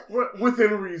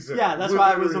 Within reason. Yeah, that's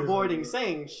why I was avoiding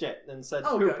saying shit and said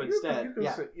poop instead.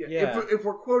 Yeah. If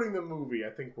we're quoting the movie,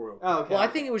 I think we're okay. Oh, okay. Well, I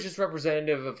think it was just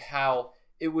representative of how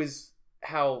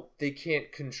they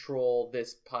can't control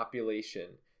this population,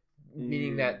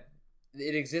 meaning that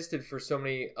it existed for so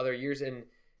many other years, and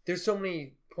there's so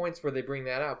many points where they bring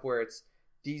that up, where it's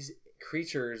these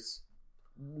creatures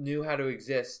knew how to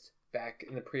exist back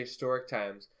in the prehistoric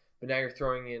times, but now you're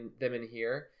throwing them in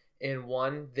here, and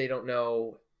one, they don't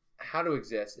know how to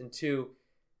exist, and two,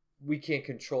 we can't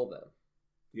control them.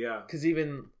 Yeah. Because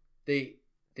even they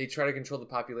try to control the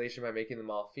population by making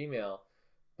them all female,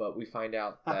 but we find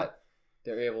out that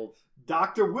they're able...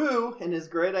 Dr. Wu and his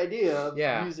great idea of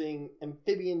Yeah. using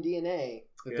amphibian DNA.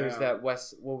 That there's that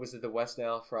the West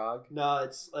Nile frog? No,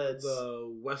 it's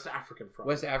the West African frog.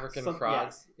 West African frog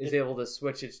yes. is able to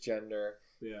switch its gender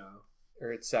Yeah.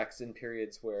 or its sex in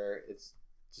periods where it's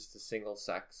just a single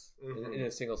sex in a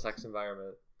single sex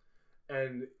environment.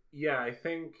 And yeah, I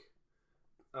think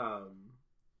well,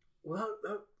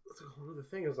 that's a whole other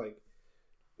thing is like,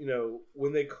 you know,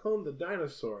 when they cloned the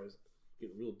dinosaurs,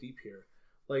 getting real deep here,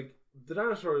 like the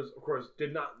dinosaurs, of course, the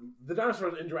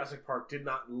dinosaurs in Jurassic Park did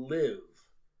not live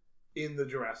in the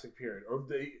Jurassic period, or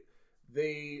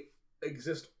they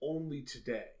exist only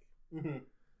today. Mm-hmm.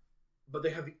 But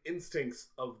they have the instincts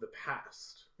of the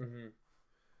past,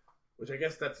 which I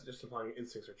guess that's just implying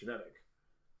instincts are genetic.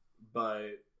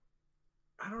 But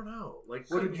I don't know, like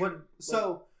so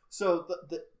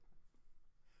the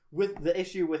with the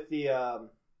issue with the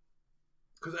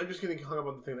because I'm just getting hung up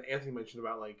on the thing that Anthony mentioned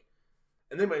about like,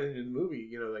 and they might in the movie,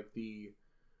 you know, like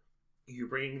you're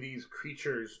bringing these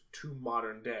creatures to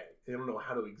modern day. They don't know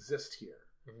how to exist here.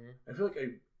 I feel like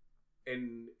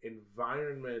an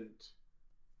environment,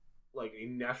 like a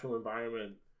natural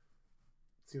environment,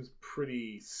 seems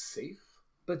pretty safe.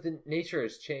 But the nature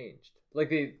has changed. Like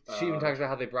she even talks about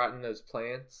how they brought in those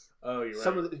plants. Oh, you're right.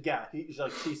 Some of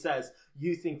she says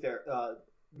you think they're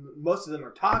most of them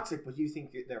are toxic, but you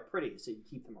think they're pretty, so you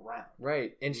keep them around.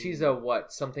 Right, and she's a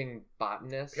something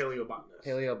botanist?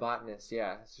 Paleobotanist,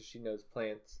 yeah. So she knows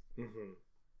plants.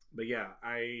 But yeah,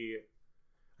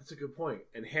 that's a good point.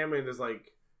 And Hammond is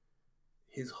like,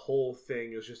 his whole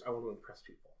thing is just, I want to impress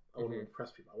people.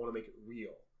 I want to make it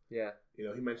real. Yeah. You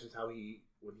know, he mentions how when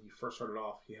he first started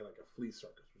off, he had like a flea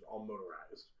circus, which was all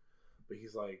motorized. But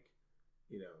he's like,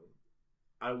 you know,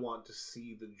 I want to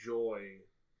see the joy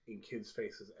in kids'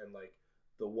 faces and like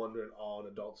the wonder and awe in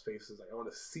adults' faces. Like, I want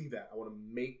to see that. I want to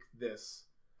make this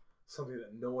something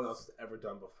that no one else has ever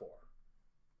done before.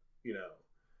 You know?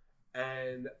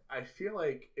 And I feel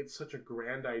like it's such a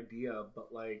grand idea,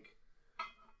 but like,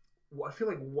 I feel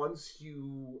like once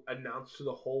you announce to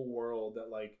the whole world that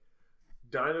like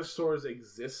dinosaurs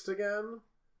exist again,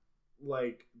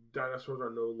 like dinosaurs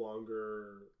are no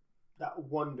longer that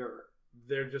wonder.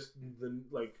 They're just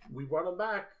like, we brought them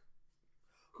back.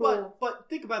 Cool. But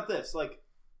think about this: like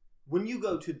when you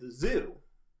go to the zoo,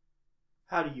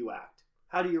 how do you act?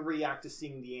 How do you react to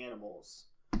seeing the animals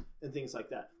and things like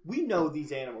that? We know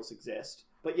these animals exist,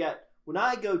 but yet when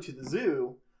I go to the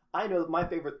zoo, I know that my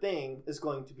favorite thing is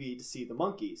going to be to see the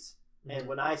monkeys. And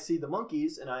when I see the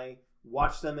monkeys and I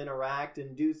watch them interact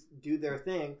and do their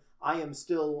thing, I am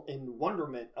still in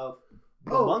wonderment of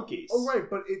the monkeys. Oh, right,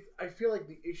 but I feel like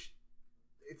the issue,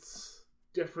 it's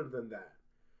different than that.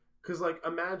 Because, like,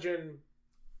 imagine,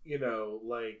 you know,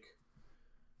 like,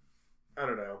 I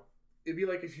don't know. It'd be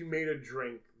like if you made a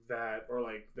drink that, or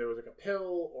like there was like a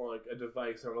pill or like a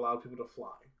device that would allow people to fly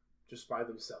just by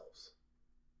themselves.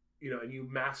 You know, and you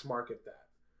mass market that.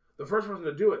 The first person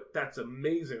to do it, that's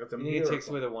amazing. That's a miracle. It takes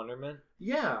away the wonderment?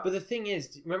 Yeah. But the thing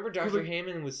is, remember Dr.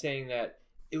 Heyman was saying that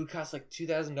it would cost like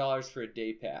 $2,000 for a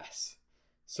day pass.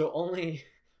 So only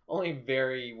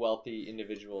very wealthy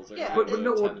individuals are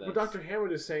but Dr.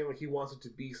 Hammond is saying like he wants it to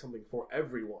be something for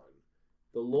everyone.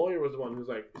 The lawyer was the one who's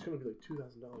like, it's going to be like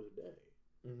 $2,000 a day.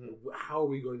 Mm-hmm. How are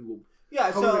we going to?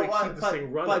 Yeah, so keep this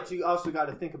thing running? But you also got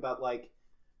to think about like.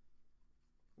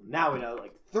 Now we know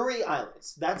like 3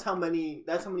 islands. That's how many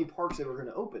parks they were going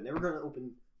to open. They were going to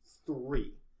open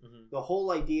 3. Mm-hmm. The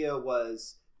whole idea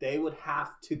was they would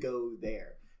have to go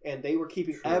there, and they were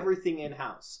keeping everything in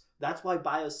house. That's why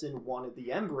Biosyn wanted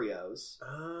the embryos,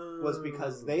 was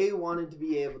because they wanted to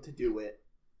be able to do it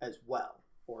as well,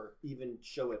 or even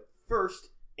show it first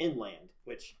inland.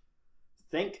 Which,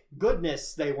 thank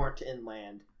goodness they weren't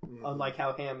inland. Mm-hmm. Unlike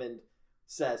how Hammond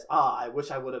says, I wish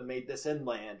I would have made this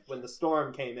inland when the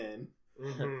storm came in.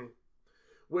 Mm-hmm.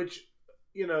 Which,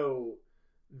 you know,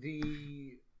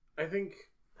 I think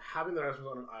having the dinosaurs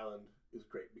on an island is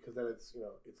great because then it's, you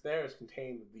know, it's there, it's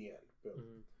contained at the end. Boom.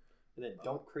 Mm-hmm. And then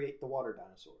don't create the water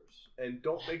dinosaurs. And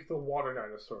don't make the water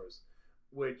dinosaurs,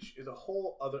 which is a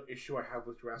whole other issue I have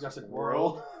with Jurassic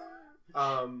World.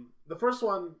 The first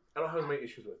one, I don't have as many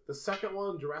issues with. The second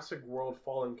one, Jurassic World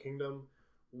Fallen Kingdom,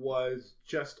 was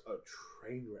just a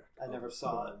train wreck. I never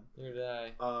saw it. Neither did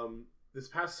I. This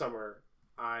past summer,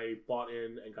 I bought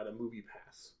in and got a movie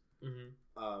pass.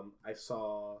 Mm-hmm. I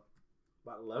saw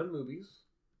about 11 movies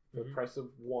for the price of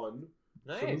one.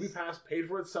 Nice. So Movie Pass paid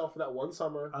for itself for that one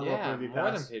summer. I love Movie Pass.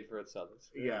 More than paid for itself.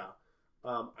 Yeah.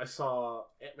 I saw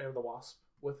Ant-Man and the Wasp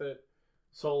with it,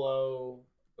 Solo,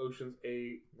 Ocean's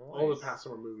 8, all the past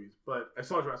summer movies. But I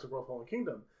saw Jurassic World Fallen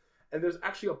Kingdom. And there's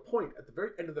actually a point at the very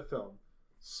end of the film.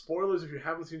 Spoilers if you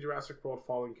haven't seen Jurassic World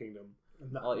Fallen Kingdom.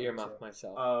 I'll earmuff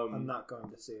myself. I'm not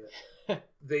going to see it.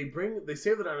 They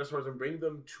save the dinosaurs and bring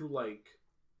them to like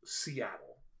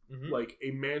Seattle. Mm-hmm. Like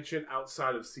a mansion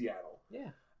outside of Seattle. Yeah.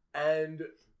 And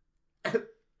at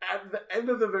the end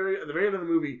of the very end of the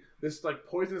movie, this like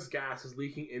poisonous gas is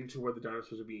leaking into where the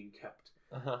dinosaurs are being kept.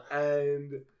 Uh-huh.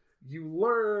 And you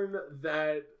learn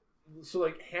that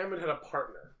like Hammond had a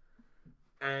partner.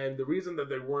 And the reason that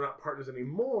they were not partners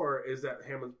anymore is that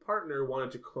Hammond's partner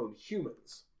wanted to clone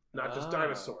humans, not just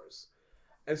dinosaurs.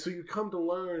 And so you come to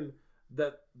learn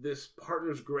that this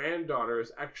partner's granddaughter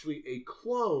is actually a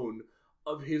clone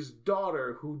of his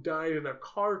daughter who died in a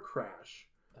car crash.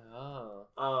 Oh.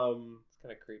 It's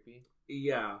kind of creepy.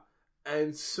 Yeah.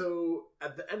 And so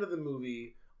at the end of the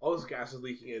movie, all this gas is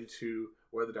leaking into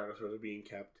where the dinosaurs are being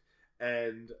kept.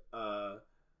 And,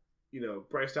 you know,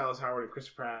 Bryce Dallas Howard and Chris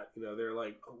Pratt, you know, they're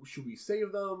like, oh, should we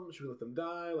save them? Should we let them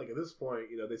die? Like, at this point,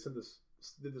 you know, they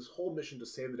did this whole mission to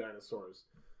save the dinosaurs.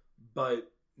 But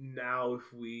now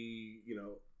if we, you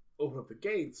know, open up the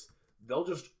gates, they'll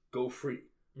just go free.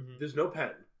 Mm-hmm. There's no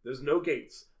pen. There's no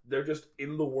gates. They're just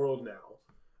in the world now.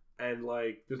 And,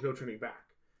 like, there's no turning back.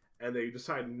 And they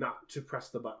decide not to press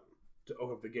the button to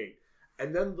open up the gate.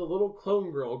 And then the little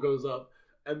clone girl goes up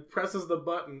and presses the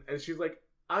button. And she's like,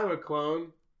 I'm a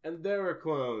clone. And they're a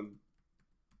clone.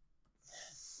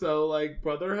 So, like,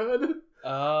 Brotherhood?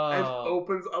 Oh. And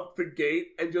opens up the gate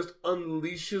and just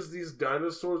unleashes these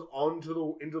dinosaurs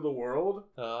into the world.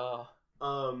 Oh.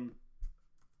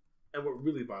 And what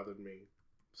really bothered me,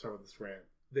 sorry about this rant,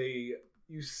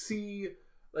 you see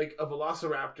like a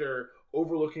velociraptor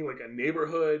overlooking like a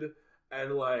neighborhood,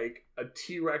 and like a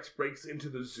T-Rex breaks into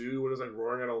the zoo and is like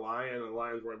roaring at a lion, and the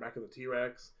lion's roaring back at the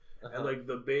T-Rex. Uh-huh. And like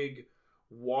the big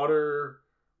water,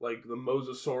 like the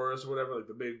Mosasaurus or whatever, like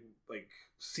the big like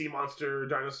sea monster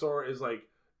dinosaur is like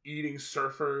eating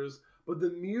surfers. But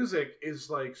the music is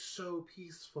like so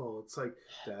peaceful. It's like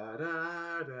da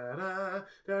da da da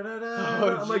da da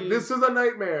da. I'm like, this is a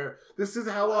nightmare. This is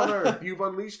hell on earth. You've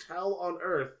unleashed hell on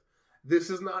earth. This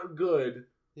is not good.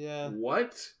 Yeah.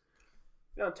 What?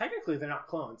 No, technically they're not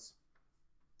clones.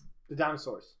 The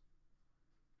dinosaurs.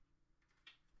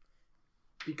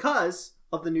 Because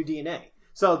of the new DNA.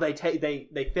 So they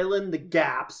fill in the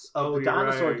gaps of the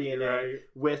dinosaur DNA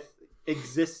with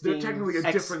existing. They're technically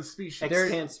a different species.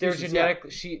 They're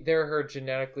genetically they're her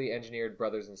genetically engineered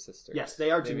brothers and sisters. Yes,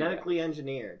 they are genetically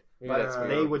engineered. But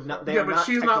they would not. Yeah, but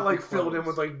she's not like filled in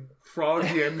with like frog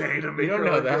DNA to make her. You don't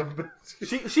know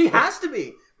that. She has to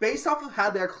be based off of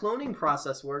how their cloning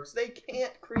process works. They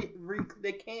can't create.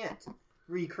 They can't.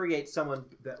 recreate someone.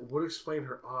 That would explain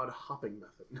her odd hopping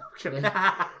method. No, I'm kidding.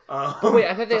 Oh wait,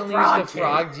 I thought they only frog used the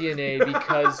frog DNA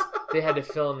because they had to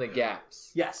fill in the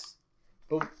gaps. Yes,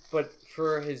 But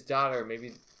for his daughter,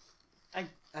 maybe.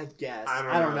 I guess.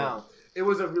 I don't know. It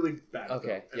was a really bad.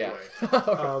 Okay, film, yeah.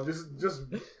 anyway. Just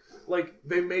like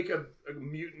they make a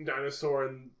mutant dinosaur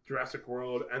in Jurassic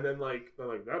World, and then like they're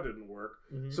like that didn't work.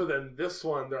 Mm-hmm. So then this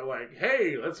one, they're like,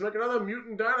 hey, let's make another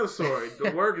mutant dinosaur.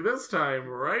 It'll work this time,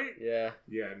 right? Yeah.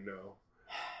 Yeah, no.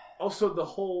 Also, the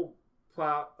whole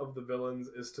plot of the villains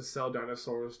is to sell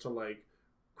dinosaurs to like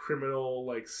criminal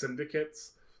like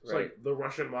syndicates. So, Right. like the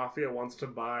Russian mafia wants to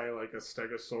buy like a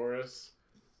Stegosaurus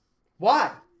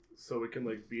Why? so we can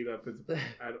like beat up its.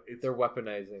 They're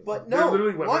weaponizing. But They're no,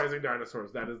 literally what? weaponizing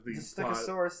dinosaurs. That is the The plot.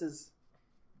 Stegosaurus is.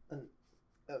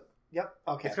 Yep.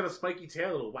 Okay. It's got a spiky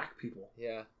tail. It'll whack people.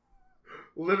 Yeah.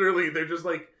 Literally, they're just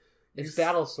like. It's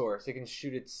battle source. It can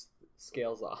shoot its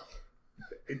scales off.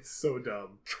 It's so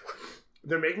dumb.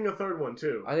 They're making a third one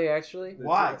too. Are they actually?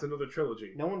 Why? It's another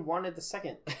trilogy. No one wanted the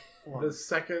second one. The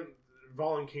second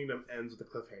Fallen Kingdom ends with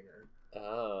a cliffhanger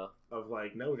Oh. of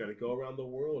like, now we got to go around the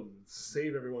world and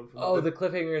save everyone from. Oh, the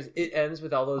cliffhanger is it ends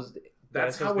with all those.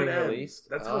 That's dinosaurs how it being ends. released?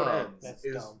 That's how it Oh. ends. That's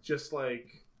Is dumb. just like,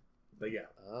 but yeah.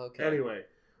 Okay. Anyway,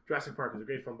 Jurassic Park is a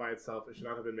great film by itself. It should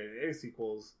not have been made in any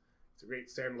sequels. It's a great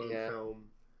standalone Yeah. film.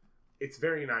 It's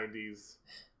very 90s,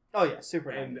 Oh yeah,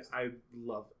 super. and 90s. I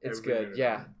love. It's every good. minute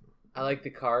Yeah. of it. I like the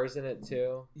cars in it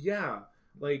too. Yeah,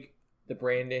 like The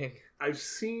branding. I've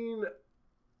seen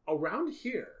around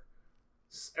here.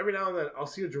 Every now and then, I'll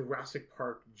see a Jurassic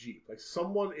Park Jeep. Like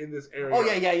someone in this area. Oh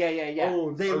yeah.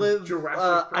 owns They a live. Jurassic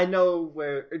Park. I know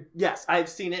where. Yes, I've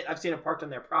seen it. I've seen it parked on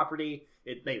their property.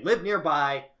 They live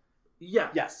nearby. Yeah.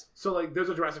 Yes, So like, there's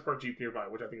a Jurassic Park Jeep nearby,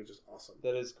 which I think is just awesome.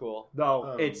 That is cool.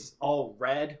 though Um, it's all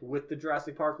red with the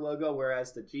Jurassic Park logo,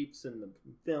 whereas the Jeeps in the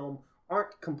film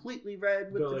aren't completely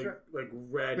red with They're the like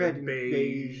red, red and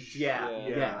beige. Yeah,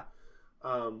 Yeah.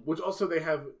 yeah. Which also they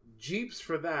have Jeeps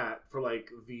for that, for like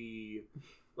the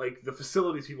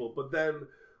facilities people. But then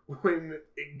when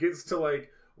it gets to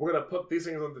like, we're gonna put these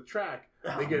things on the track,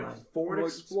 they Oh get my. Ford Ford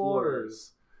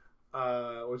Explorers,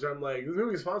 which I'm like, this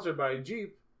movie is sponsored by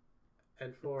Jeep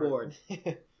and Ford. Ford.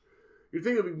 You'd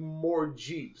think it'd be more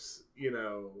Jeeps, you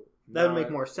know? That would not-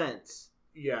 make more sense.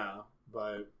 Yeah,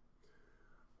 but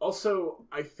also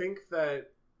I think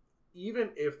that even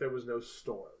if there was no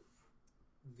storm,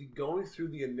 the going through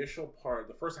the initial part,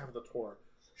 the first half of the tour,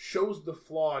 shows the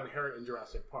flaw inherent in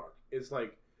Jurassic Park. It's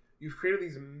like you've created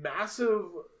these massive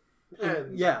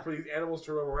pens Yeah. for these animals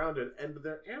to roam around in, and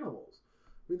they're animals.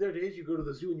 I mean, there are days you go to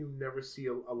the zoo and you never see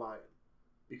a lion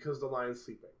because the lion's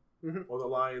sleeping, Mhm. or the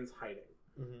lion's hiding.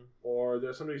 Mm-hmm. Or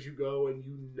there's some days you go and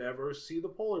you never see the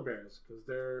polar bears because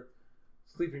they're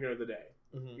sleeping during the day,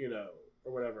 Mm-hmm. you know,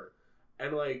 or whatever.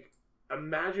 And like,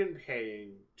 imagine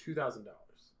paying $2,000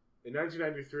 in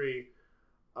 1993.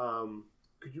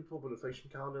 Could you pull up an inflation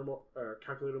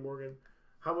calculator, Morgan?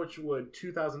 How much would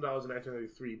 $2,000 in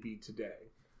 1993 be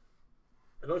today?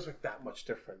 I don't expect that much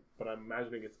different, but I'm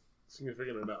imagining it's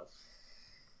significant enough.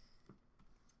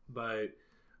 But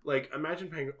like, imagine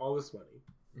paying all this money,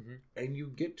 Mm-hmm. and you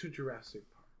get to Jurassic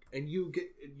Park, and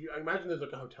I imagine there's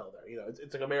like a hotel there. You know,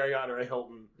 it's like a Marriott or a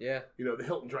Hilton. Yeah. You know, the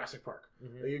Hilton Jurassic Park.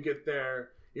 Mm-hmm. And you get there,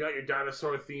 you got your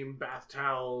dinosaur themed bath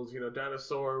towels, you know,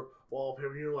 dinosaur wallpaper.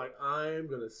 And you're like, I'm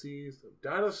gonna see some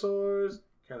dinosaurs.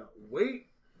 Cannot wait.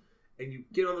 And you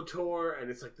get on the tour,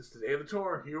 and it's like, this is the day of the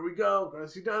tour. Here we go. Gonna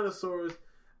see dinosaurs,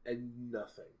 and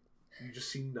nothing. You just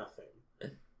see nothing.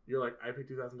 You're like, I paid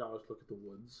 $2,000 to look at the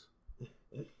woods.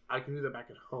 I can do that back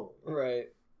at home.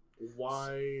 Right.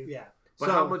 Why? Yeah. But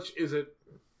So- how much is it?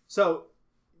 So,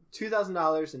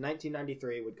 $2,000 in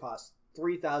 1993 would cost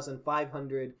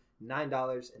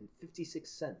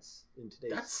 $3,509.56 in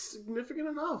today's. That's significant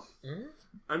enough. Mm-hmm.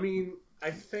 I mean,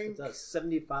 I think It's a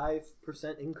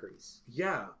 75% increase.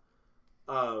 yeah.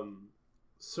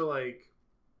 So like,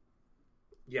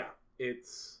 yeah, it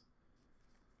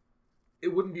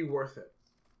wouldn't be worth it.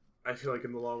 I feel like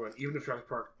in the long run, even if Jurassic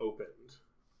Park opened,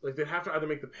 like they'd have to either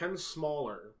make the pens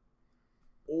smaller,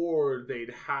 or they'd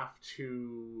have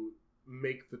to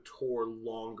make the tour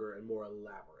longer and more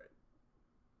elaborate.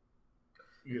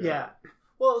 You know? Yeah.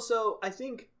 Well, so I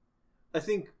think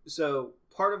so.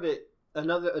 Part of it,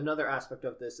 another aspect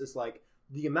of this is like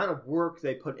the amount of work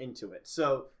they put into it.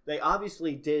 So they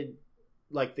obviously did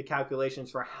like the calculations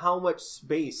for how much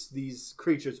space these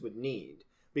creatures would need,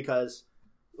 because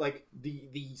like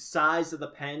the size of the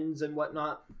pens and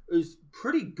whatnot is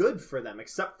pretty good for them,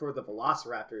 except for the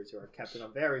velociraptors, who are kept in a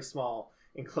very small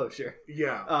enclosure.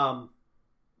 Yeah.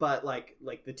 But like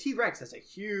the T-Rex has a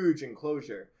huge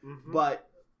enclosure, Mhm. but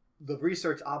the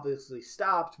research obviously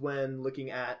stopped when looking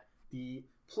at the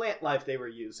plant life they were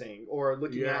using, or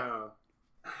looking at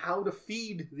how to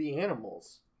feed the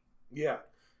animals. Yeah.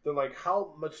 Then, like,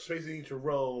 how much space they need to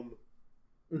roam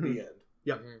the end.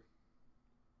 Yep. Mm-hmm.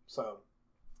 So,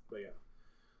 but yeah.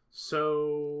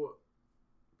 So,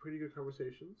 pretty good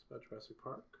conversations about Jurassic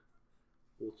Park.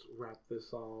 We'll wrap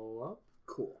this all up.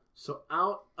 Cool. So,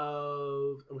 out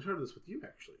of... And we started this with you,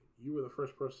 actually. You were the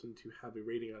first person to have a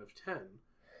rating out of 10.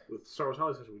 With Star Wars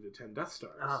Holiday Special, we did 10 Death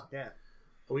Stars. Oh, yeah.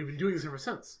 And we've been doing this ever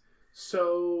since.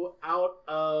 So, out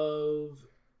of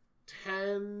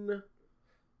 10...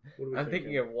 What are we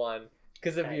thinking of one.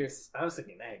 Because of your... I was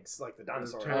thinking eggs, like the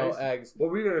dinosaur Eggs? Oh, eggs.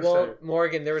 What were you going to Well, say?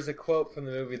 Morgan, there was a quote from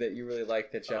the movie that you really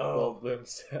liked that Jeff Goldblum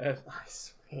said.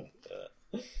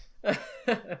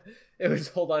 It was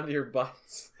 "Hold on to your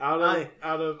butts." Out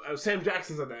of Sam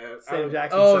Jackson said that. Sam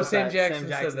Jackson Said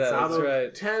that. That's Out right.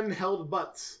 of 10 held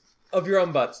butts. Of your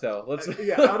own butts, though. Let's.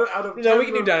 Out of No, 10 we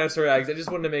can do dinosaur eggs. I just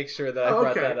wanted to make sure that I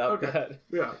brought that up. Okay. That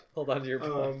Yeah. hold on to your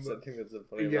butts. I think that's a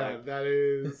funny line. That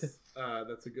is.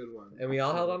 That's a good one. And we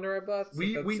all held onto our butts.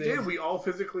 We did. We all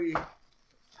physically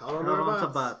held onto our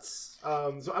butts.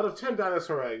 So out of 10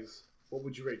 dinosaur eggs, what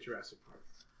would you rate Jurassic Park?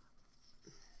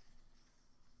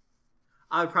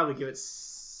 I would probably give it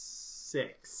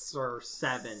 6 or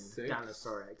 7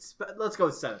 dinosaur eggs. But let's go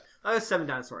with 7. I have 7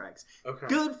 dinosaur eggs. Okay.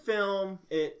 Good film.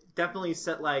 It definitely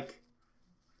set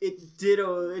it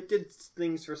did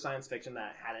things for science fiction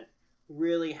that hadn't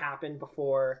really happened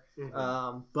before.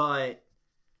 Mm-hmm. But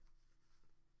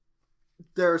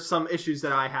there are some issues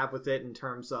that I have with it in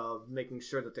terms of making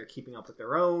sure that they're keeping up with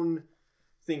their own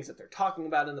things that they're talking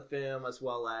about in the film, as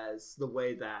well as the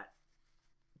way that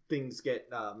things get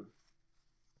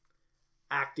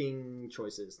acting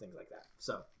choices, things like that.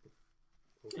 So,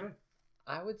 okay.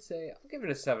 I would say I'll give it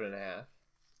a 7.5.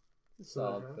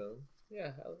 Solid film.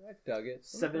 Yeah, I dug it.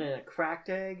 7 and a cracked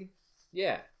egg.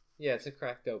 Yeah, it's a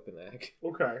cracked open egg.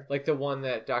 Okay. Like the one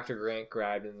that Dr. Grant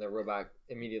grabbed and the robot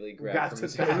immediately grabbed from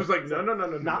his It hand. was like, no.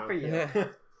 Not for you. Yeah.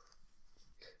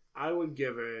 I would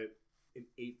give it an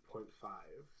 8.5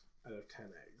 out of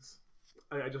 10 eggs.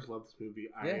 I just love this movie.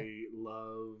 Yeah. I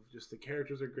love just the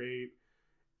characters are great.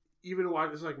 Even watch,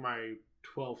 this is like my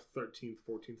 12th, 13th,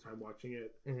 14th time watching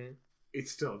it. Mm-hmm. It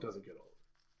still doesn't get old.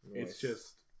 Nice.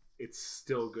 It's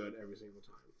still good every single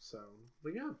time. So,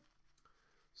 but yeah.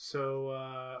 So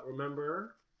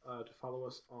remember to follow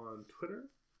us on Twitter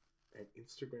and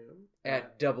Instagram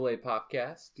At AA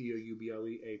Popcast.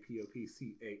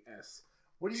 DOUBLEAPOPCAS.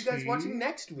 What are you guys watching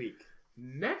next week?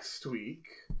 Next week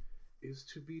is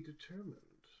to be determined.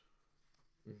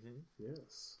 Mm-hmm.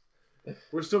 Yes.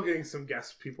 We're still getting some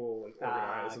guest people like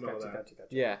organized and all that. Gotcha.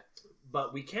 Yeah.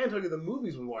 But we can tell you the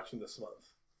movies we're watching this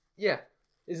month. Yeah.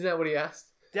 Isn't that what he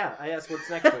asked? Yeah, I asked what's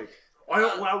next week. We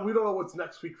don't know what's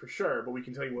next week for sure, but we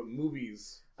can tell you what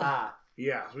movies. Yeah,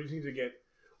 so we just need to get...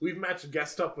 We've matched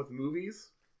guest up with movies.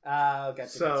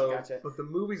 Gotcha. But the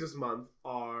movies this month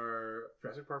are...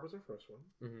 Jurassic Park was our first one,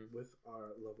 with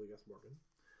our lovely guest Morgan.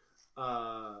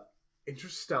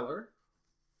 Interstellar.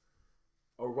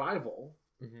 Arrival.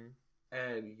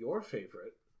 And your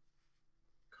favorite,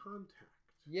 Contact.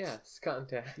 Yes,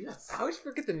 Contact. Yes. I always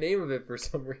forget the name of it for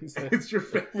some reason. It's your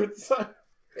favorite son.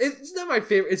 It's not my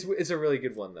favorite. It's a really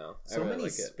good one though. So I really many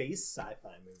like it. space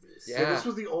sci-fi movies. Yeah. So this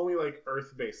was the only like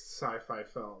Earth-based sci-fi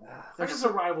film. I guess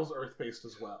Arrival's Earth-based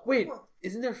as well. Wait,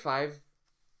 isn't there 5?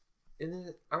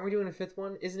 Aren't we doing a 5th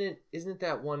one? Isn't it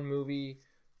that one movie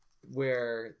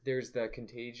where there's the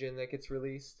Contagion that gets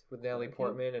released with Natalie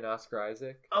Portman and Oscar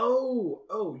Isaac?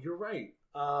 Oh, you're right.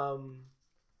 Oh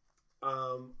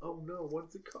no,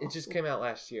 what's it called? It just came out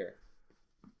last year.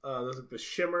 There's like the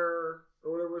Shimmer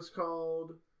or whatever it's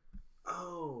called.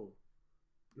 Oh,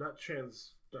 not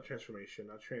transformation,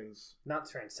 not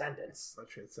transcendence.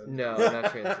 No, No.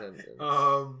 not Transcendence.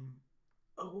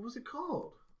 What was it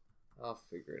called? I'll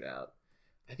figure it out.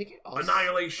 I think it also...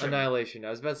 Annihilation. I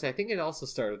was about to say, I think it also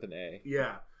started with an A.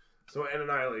 Yeah. So, and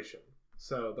Annihilation.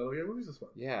 So, that'll be our movies this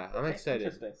month. Yeah, I'm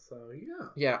excited. So, yeah.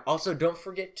 Yeah, also don't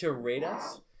forget to rate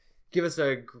us. Give us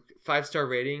a 5-star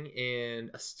rating and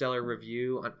a stellar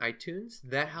review on iTunes.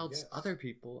 That helps other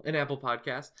people, and Apple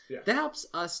Podcasts. Yeah. That helps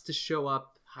us to show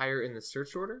up higher in the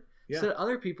search order so that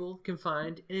other people can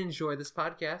find and enjoy this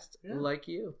podcast like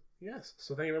you. Yes.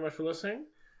 So thank you very much for listening,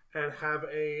 and have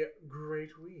a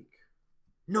great week.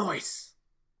 Nice!